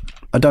don't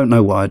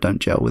know why I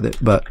don't gel with it,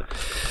 but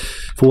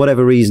for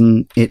whatever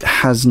reason it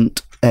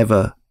hasn't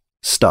ever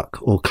stuck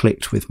or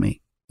clicked with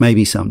me.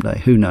 Maybe someday,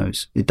 who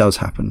knows? It does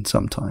happen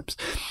sometimes.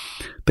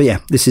 But yeah,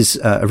 this is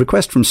a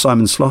request from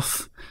Simon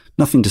Sloth.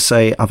 Nothing to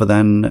say other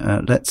than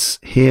let's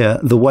hear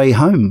The Way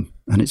Home,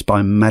 and it's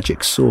by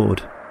Magic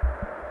Sword.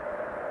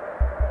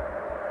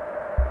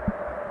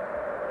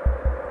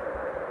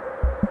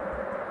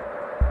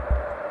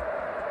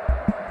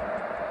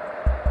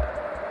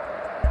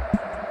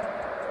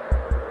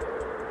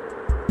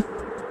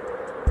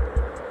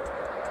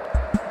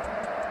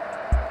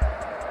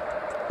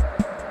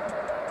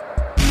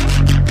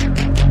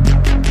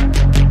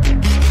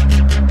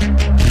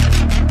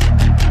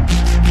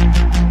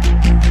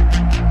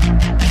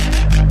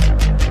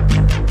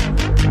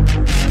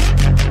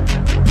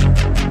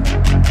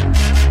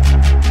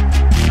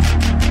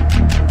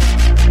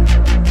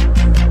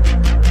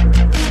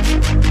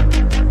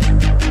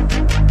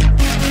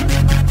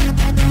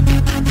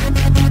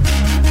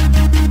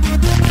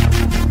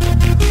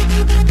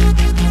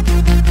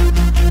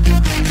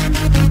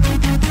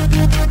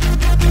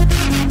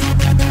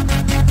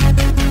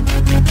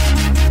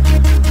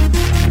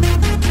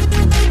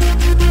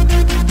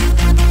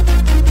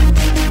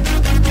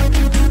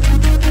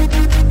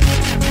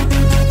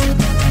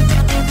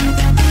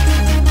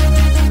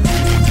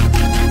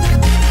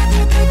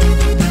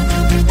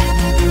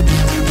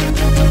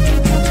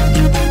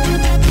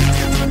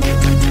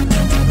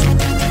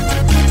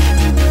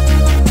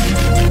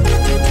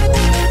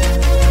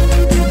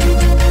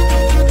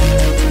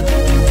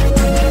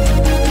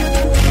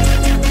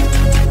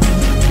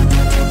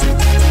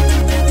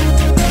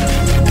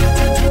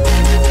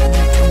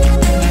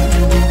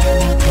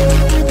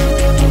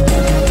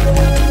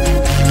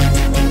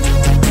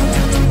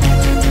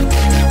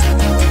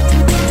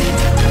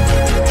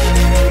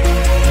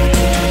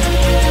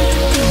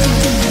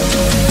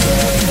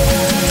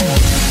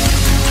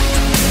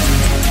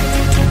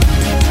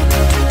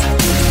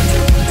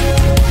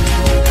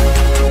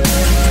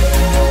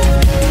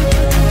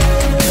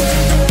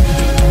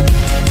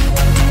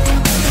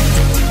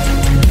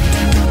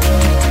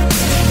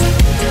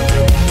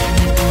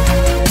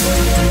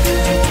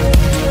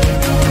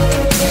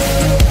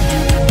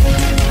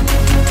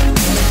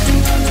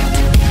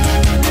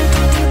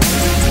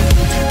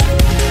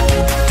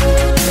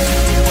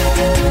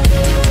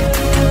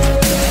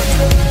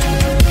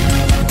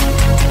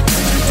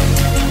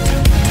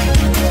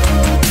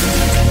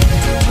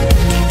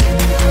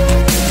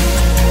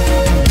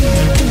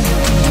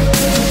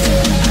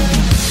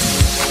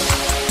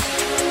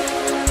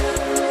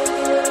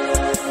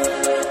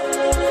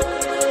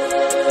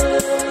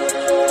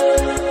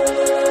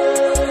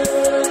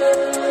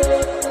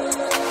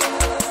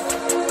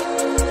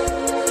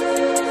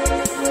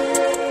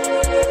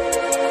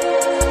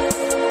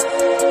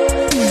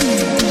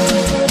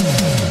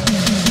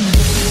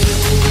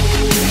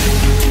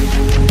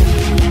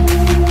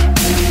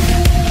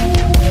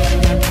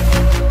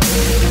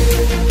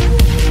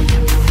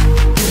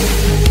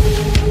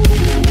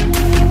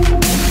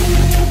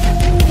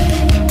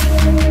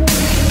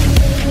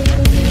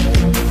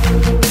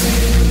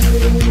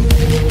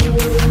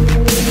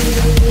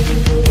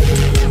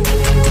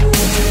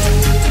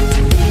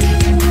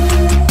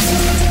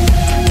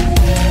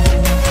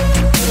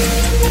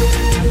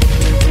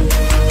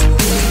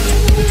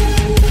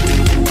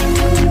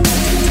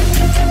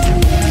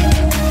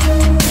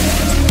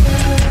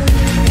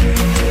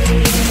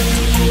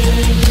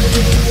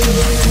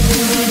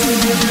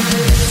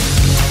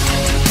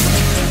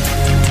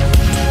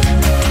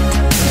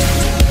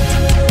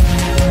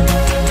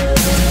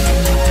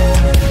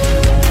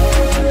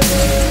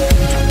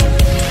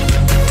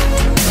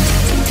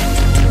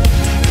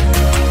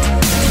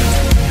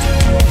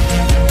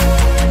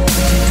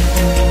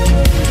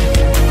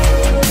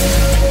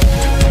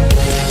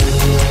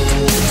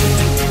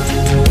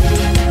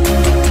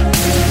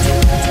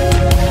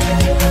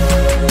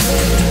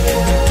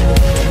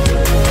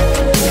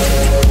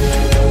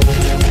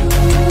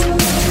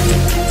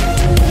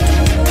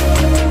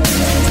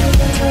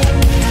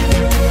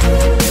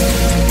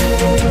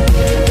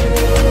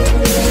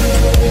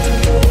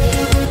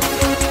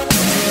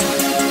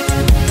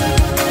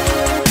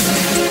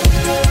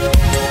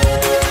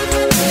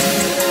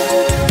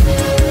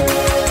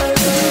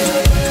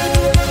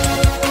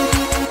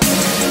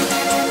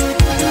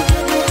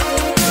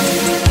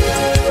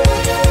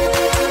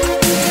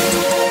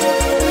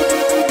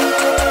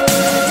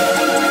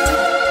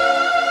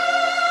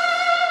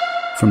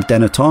 from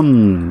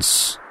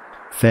Denatons.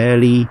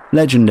 Fairly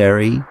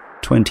legendary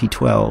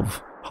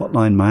 2012.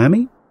 Hotline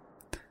Miami.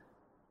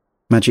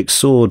 Magic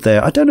Sword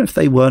there. I don't know if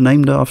they were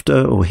named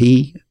after, or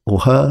he, or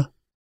her.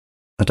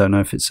 I don't know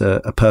if it's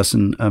a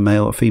person, a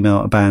male, a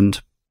female, a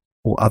band,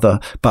 or other.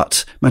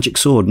 But Magic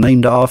Sword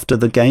named after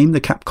the game,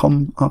 the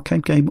Capcom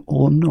arcade game,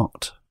 or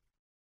not?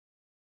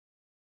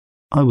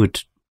 I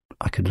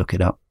could look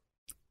it up.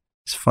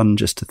 It's fun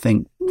just to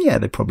think, yeah,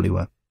 they probably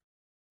were.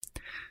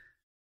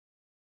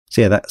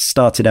 So yeah, that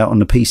started out on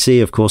the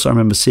PC, of course. I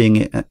remember seeing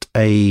it at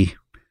a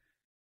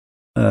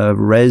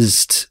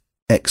Rezzed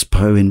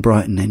Expo in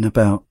Brighton in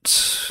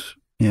about,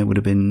 it would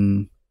have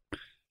been,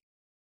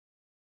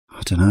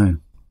 I don't know.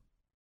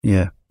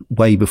 Yeah,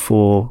 way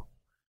before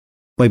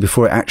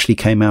it actually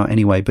came out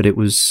anyway, but it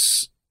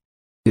was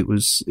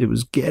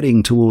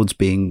getting towards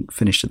being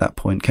finished at that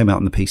point. Came out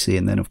on the PC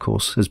and then, of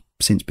course, has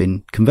since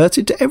been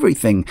converted to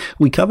everything.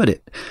 We covered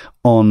it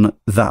on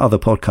that other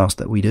podcast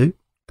that we do,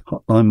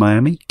 Hotline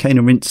Miami. Cane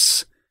and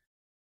Rinse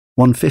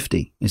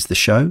 150 is the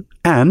show.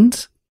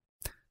 And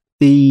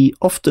the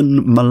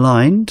often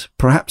maligned,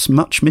 perhaps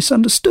much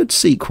misunderstood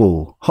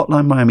sequel,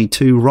 Hotline Miami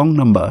 2, Wrong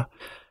Number.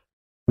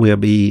 We'll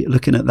be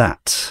looking at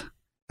that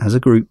as a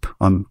group.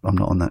 I'm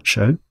not on that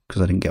show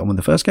because I didn't get on with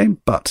the first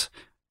game, but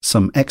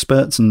some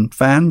experts and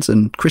fans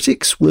and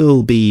critics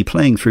will be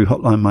playing through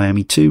Hotline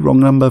Miami 2,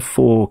 Wrong Number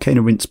for Cane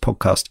and Rinse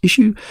podcast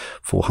issue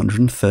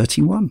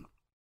 431.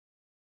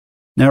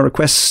 Now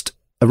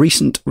a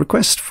recent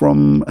request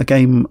from a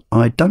game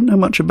I don't know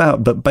much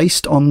about, but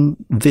based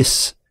on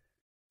this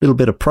little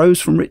bit of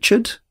prose from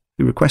Richard,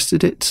 who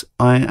requested it,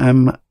 I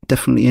am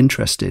definitely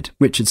interested.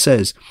 Richard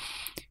says,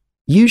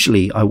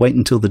 usually I wait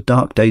until the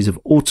dark days of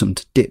autumn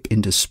to dip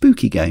into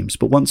spooky games,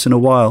 but once in a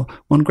while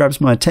one grabs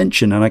my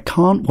attention and I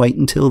can't wait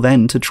until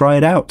then to try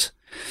it out.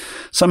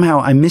 Somehow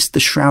I missed the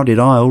Shrouded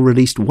Isle,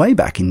 released way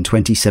back in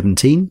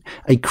 2017,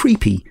 a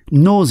creepy,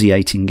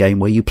 nauseating game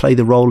where you play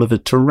the role of a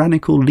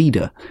tyrannical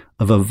leader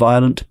of a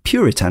violent,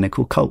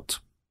 puritanical cult.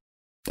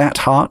 At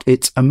heart,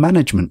 it's a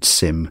management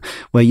sim,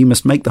 where you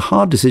must make the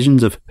hard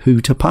decisions of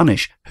who to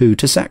punish, who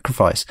to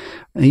sacrifice,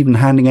 even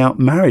handing out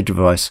marriage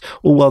advice,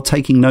 all while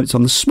taking notes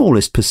on the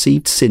smallest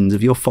perceived sins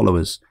of your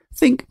followers.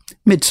 Think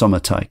Midsummer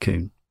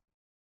Tycoon.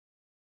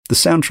 The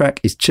soundtrack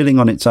is chilling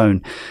on its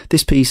own.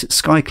 This piece,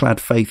 Skyclad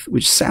Faith,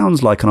 which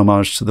sounds like an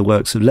homage to the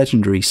works of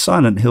legendary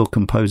Silent Hill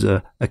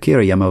composer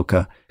Akira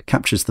Yamaoka,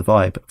 captures the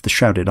vibe of the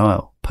Shrouded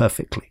Isle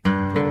perfectly.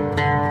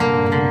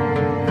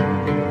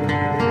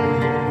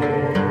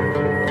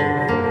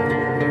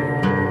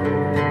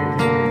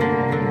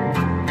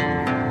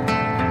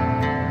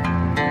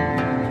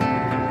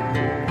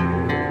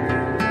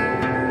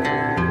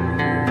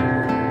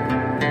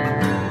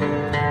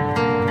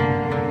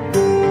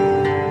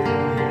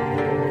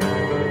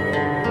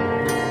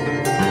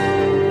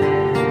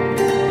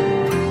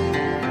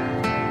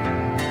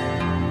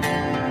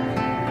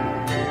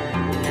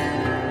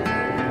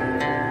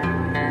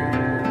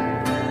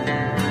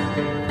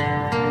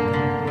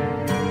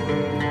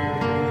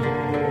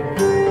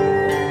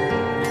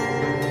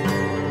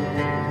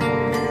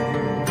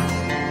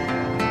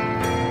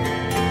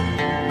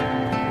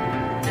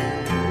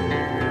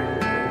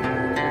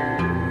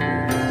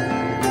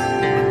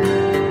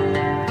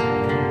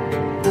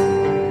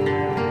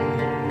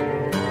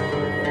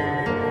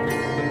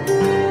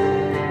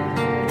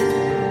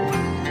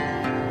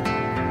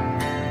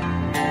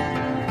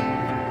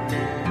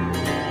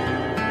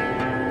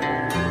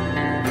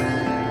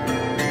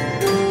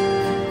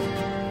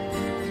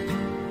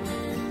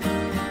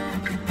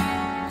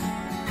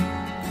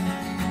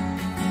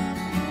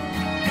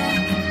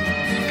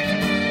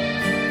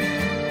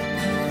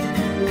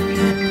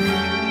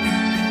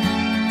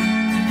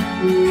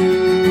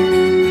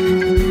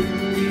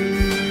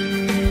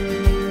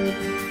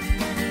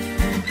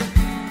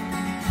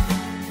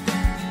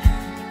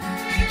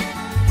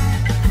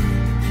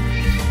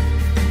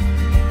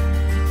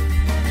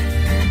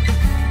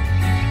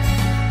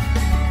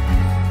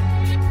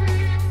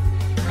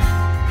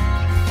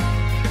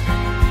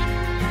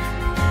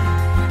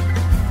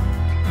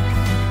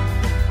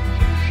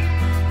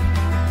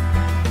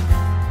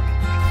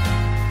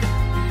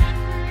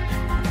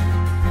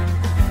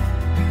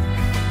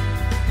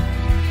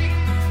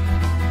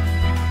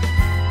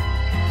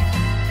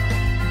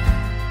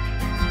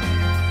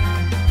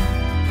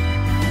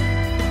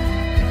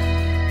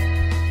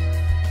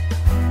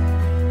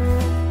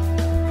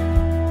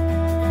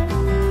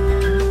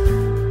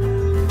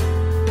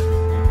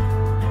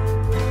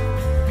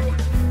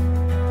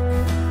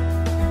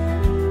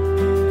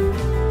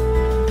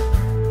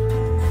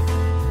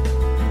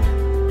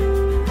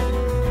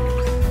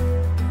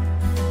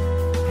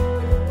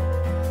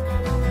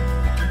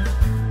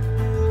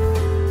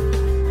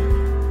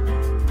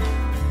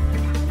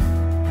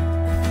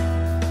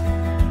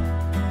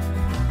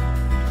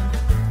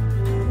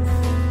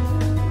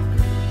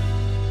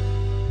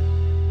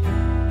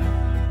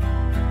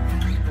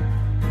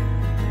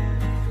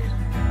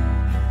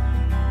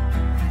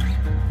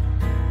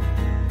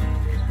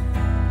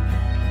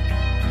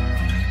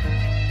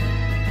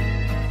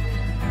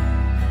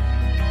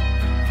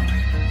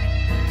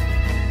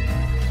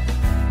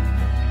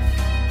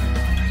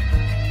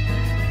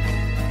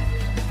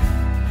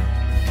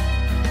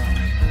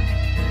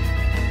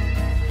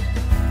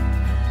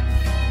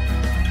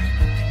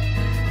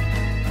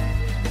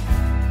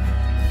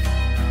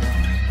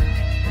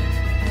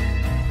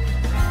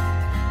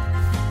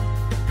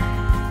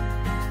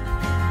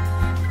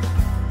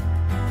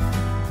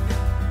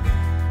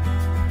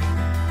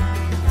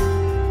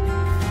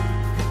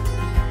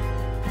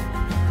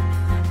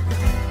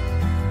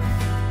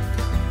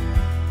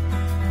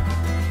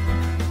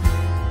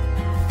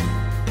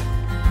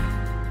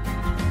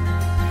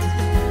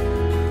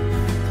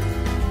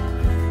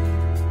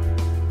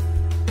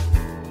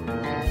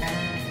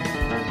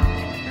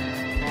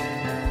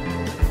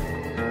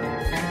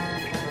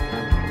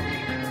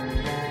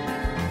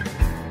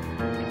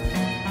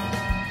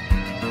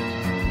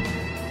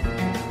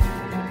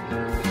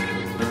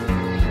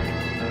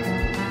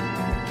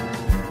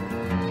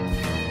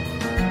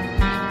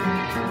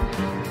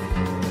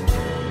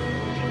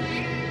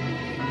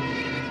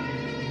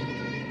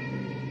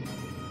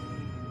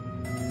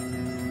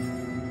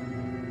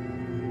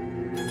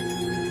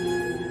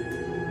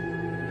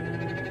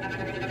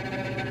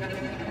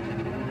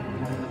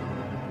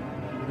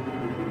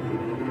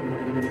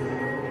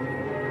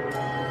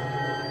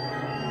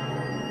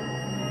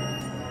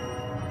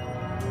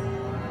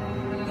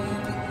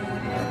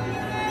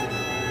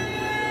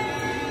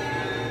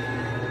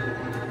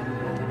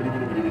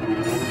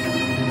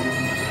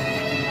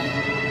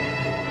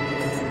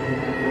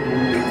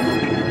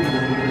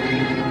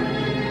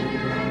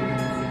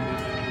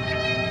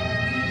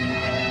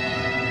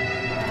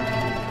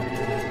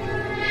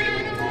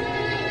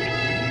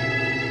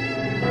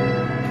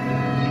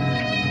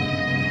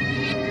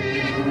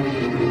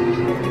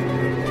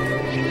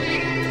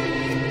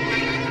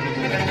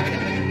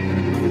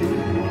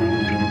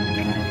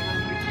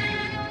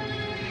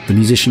 The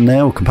musician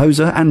there, or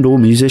composer and or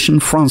musician,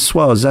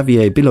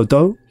 Francois-Xavier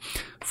Bilodeau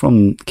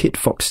from Kit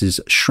Fox's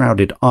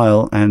Shrouded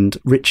Isle, and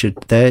Richard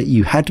there,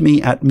 you had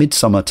me at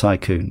Midsummer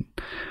Tycoon.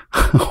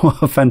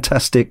 What a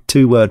fantastic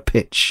two-word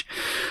pitch.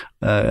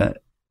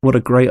 What a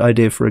great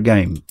idea for a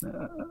game.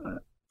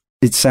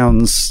 It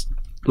sounds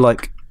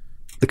like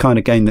the kind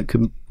of game that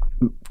could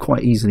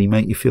quite easily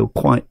make you feel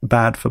quite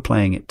bad for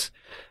playing it.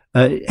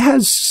 It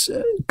has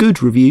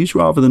good reviews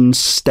rather than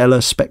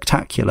stellar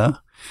spectacular.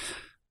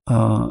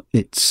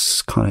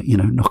 It's kind of,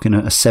 knocking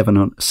at a 7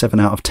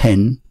 out of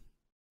 10,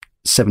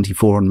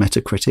 74 on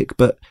Metacritic.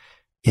 But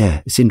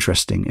yeah, it's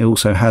interesting. It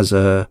also has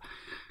a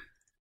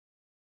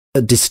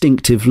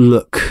distinctive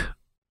look,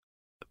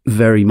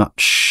 very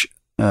much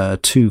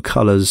two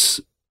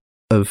colours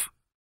of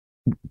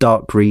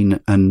dark green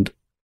and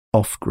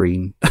off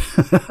green.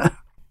 But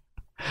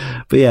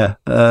yeah,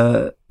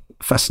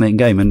 fascinating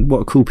game, and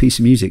what a cool piece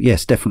of music.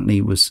 Yes,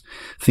 definitely was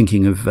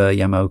thinking of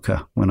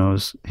Yamaoka when I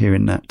was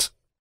hearing that.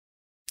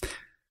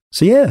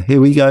 So yeah, here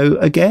we go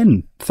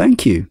again.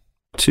 Thank you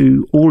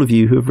to all of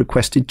you who have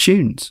requested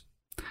tunes.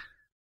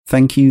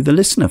 Thank you, the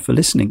listener, for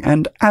listening.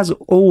 And as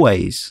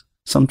always,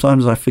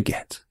 sometimes I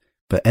forget,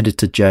 but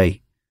Editor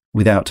J,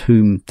 without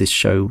whom this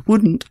show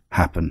wouldn't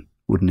happen,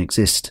 wouldn't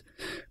exist,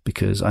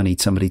 because I need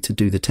somebody to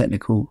do the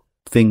technical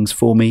things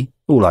for me.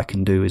 All I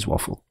can do is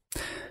waffle.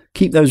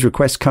 Keep those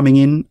requests coming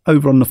in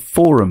over on the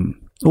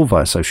forum or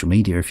via social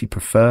media if you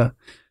prefer.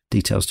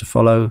 Details to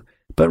follow.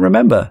 But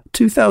remember,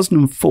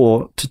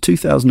 2004 to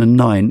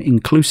 2009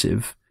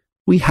 inclusive,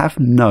 we have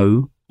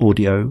no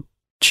audio,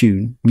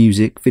 tune,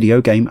 music,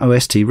 video game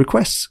OST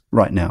requests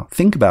right now.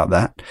 Think about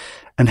that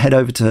and head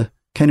over to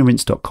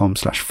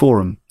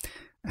caneandrinse.com/forum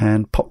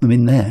and pop them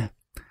in there.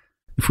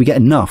 If we get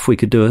enough, we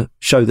could do a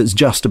show that's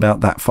just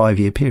about that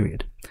 5-year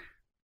period,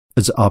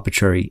 as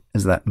arbitrary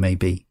as that may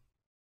be.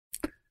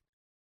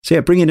 So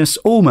yeah, bringing us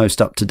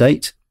almost up to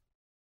date.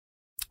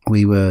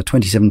 We were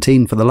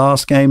 2017 for the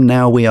last game.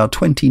 Now we are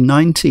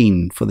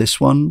 2019 for this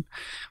one.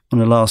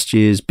 One of last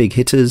year's big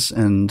hitters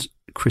and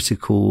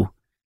critical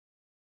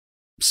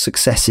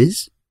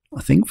successes,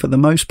 I think, for the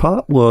most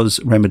part, was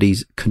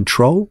Remedy's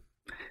Control.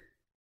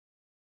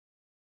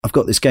 I've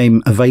got this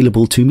game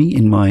available to me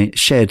in my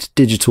shared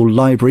digital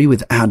library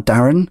with our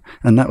Darren,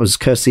 and that was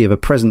courtesy of a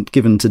present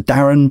given to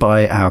Darren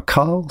by our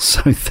Carl,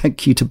 so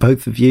thank you to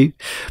both of you.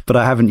 But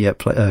I haven't yet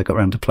got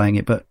around to playing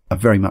it, but I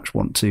very much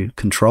want to.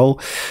 Control.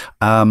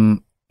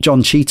 John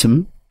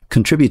Cheetham,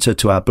 contributor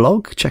to our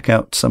blog. Check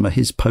out some of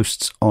his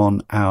posts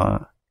on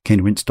our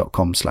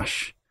caneandrinse.com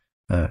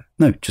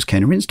just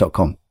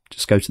caneandrinse.com.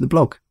 Just go to the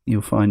blog.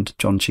 You'll find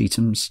John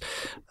Cheetham's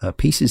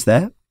pieces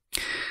there.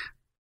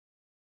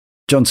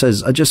 John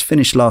says, I just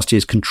finished last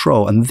year's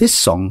Control, and this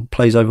song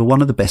plays over one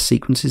of the best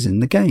sequences in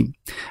the game.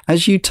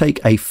 As you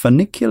take a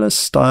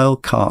funicular-style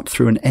cart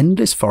through an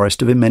endless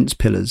forest of immense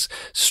pillars,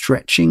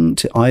 stretching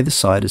to either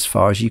side as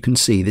far as you can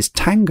see, this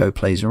tango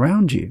plays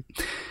around you.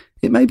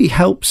 It maybe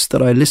helps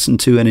that I listen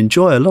to and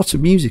enjoy a lot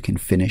of music in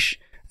Finnish,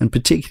 and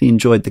particularly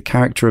enjoyed the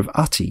character of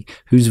Ati,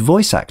 whose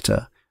voice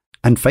actor,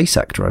 and face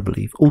actor, I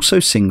believe,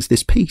 also sings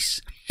this piece.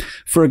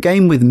 For a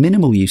game with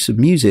minimal use of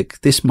music,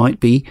 this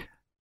might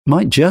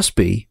just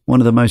be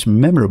one of the most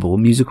memorable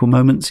musical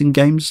moments in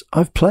games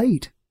I've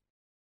played.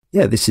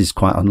 Yeah, this is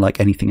quite unlike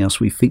anything else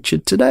we've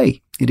featured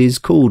today. It is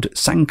called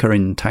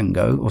Sankarin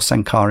Tango, or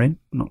Sankarin,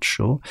 not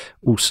sure.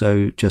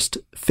 Also just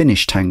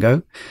Finnish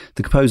Tango.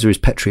 The composer is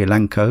Petri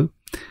Alanko.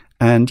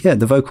 And yeah,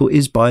 the vocal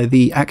is by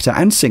the actor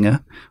and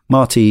singer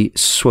Martti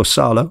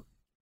Suosalo.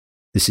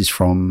 This is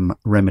from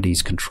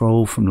Remedy's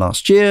Control from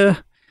last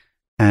year.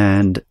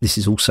 And this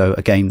is also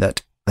a game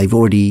that they've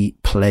already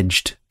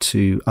pledged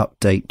to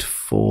update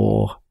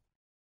for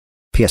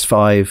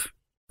PS5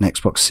 and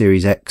Xbox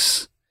Series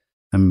X.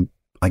 And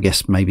I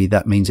guess maybe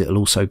that means it'll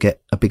also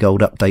get a big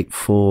old update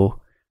for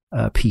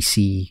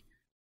PC,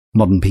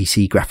 modern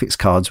PC graphics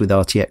cards with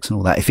RTX and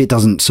all that. If it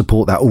doesn't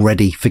support that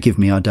already, forgive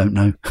me, I don't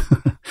know.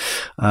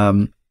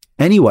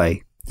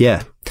 Anyway,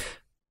 yeah.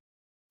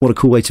 What a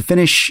cool way to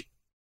finish.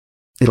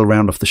 It'll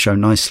round off the show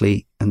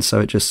nicely, and so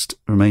it just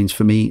remains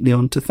for me,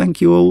 Leon, to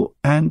thank you all,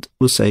 and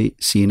we'll say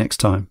see you next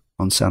time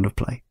on Sound of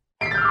Play.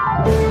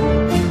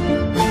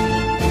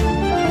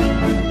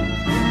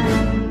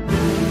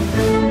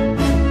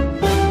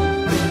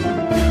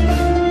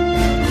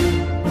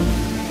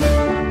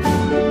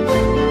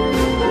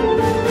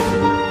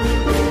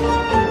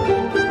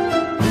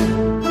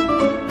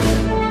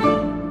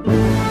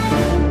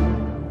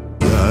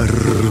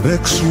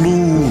 Järveks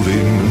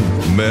luulin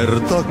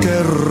merta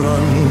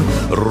kerran,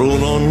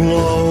 runon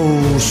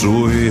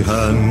lausui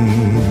hän.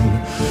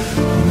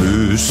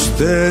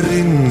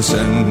 Mysteerin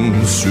sen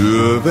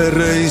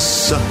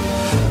syövereissä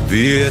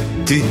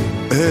vietti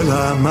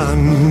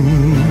elämän.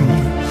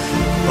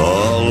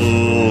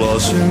 Alla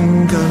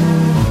synkän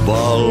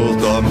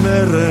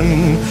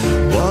valtameren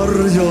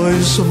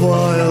varjois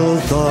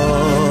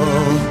vaeltaa.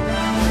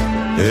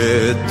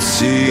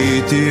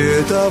 Etsi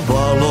tietä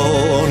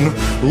valon,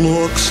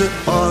 luokse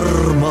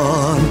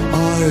armaan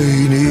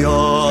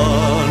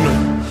ainiaan.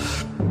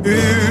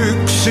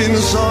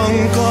 Yksin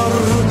sankar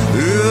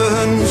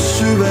yön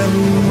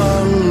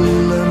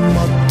syvemmälle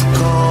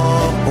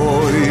matkaa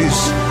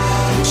pois.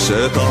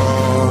 Se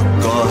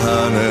taakka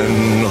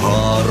hänen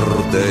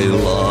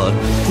harteillaan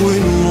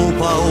kuin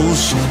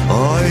lupaus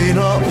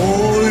aina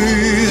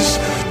ois.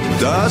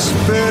 Täs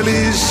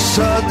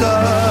pelissä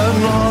tää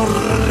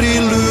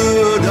narri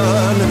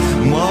lyödään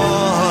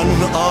maahan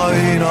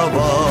aina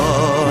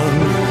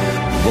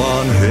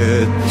vaan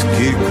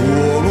hetki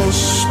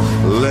kuolos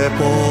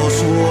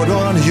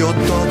leposuodaan jo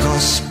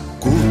takas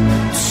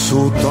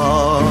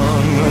kutsutaan.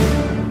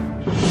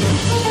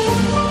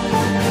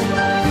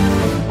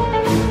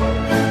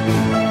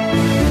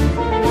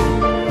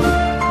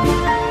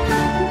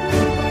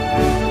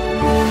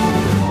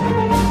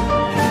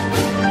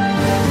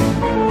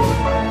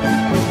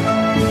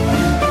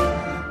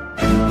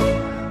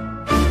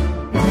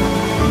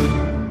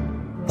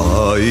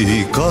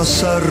 Aika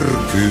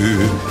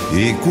särkyy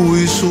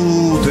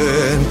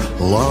ikuisuuteen,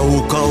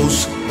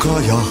 laukaus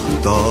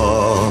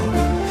kajahtaa.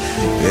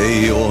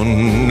 Ei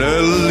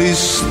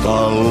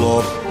onnellista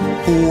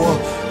loppua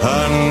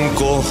hän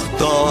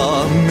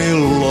kohtaa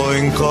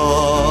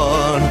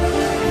milloinkaan.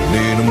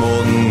 Niin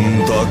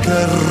monta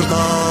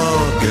kertaa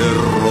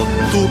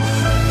kerrottu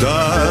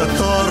tää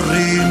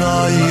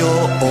tarina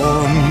jo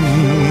on.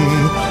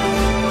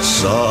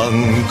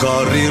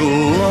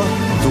 Sankarilla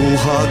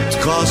 1000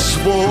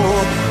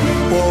 kasvoo,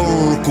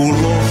 polku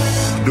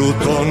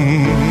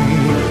lohduton.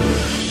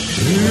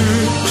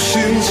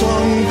 Yksin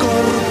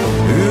sankar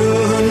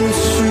yön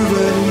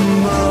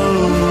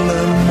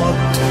syvemmälle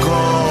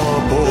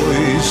matkaa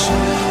pois.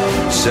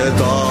 Se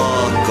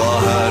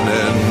taakka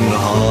hänen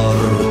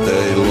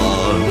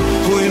harteillaan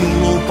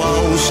kuin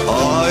lupaus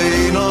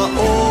aina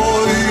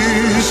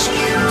ois.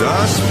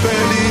 Täs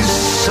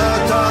pelissä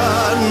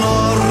tää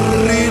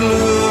narri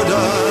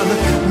lyödään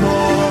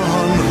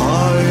maahan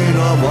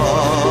aina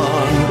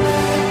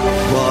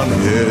vaan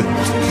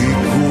hetki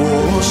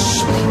kuos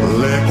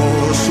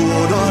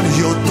leposuodaan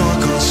jo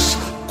takas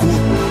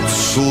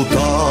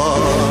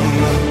kutsutaan.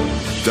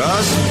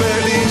 Täs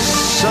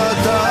pelissä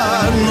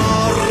tää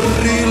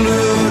narri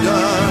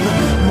lyödään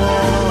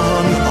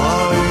maahan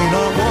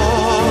aina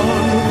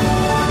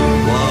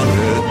vaan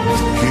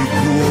hetki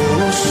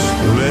kuos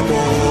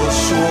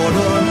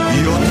leposuodaan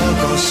jo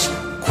takas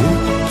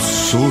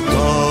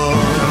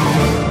kutsutaan.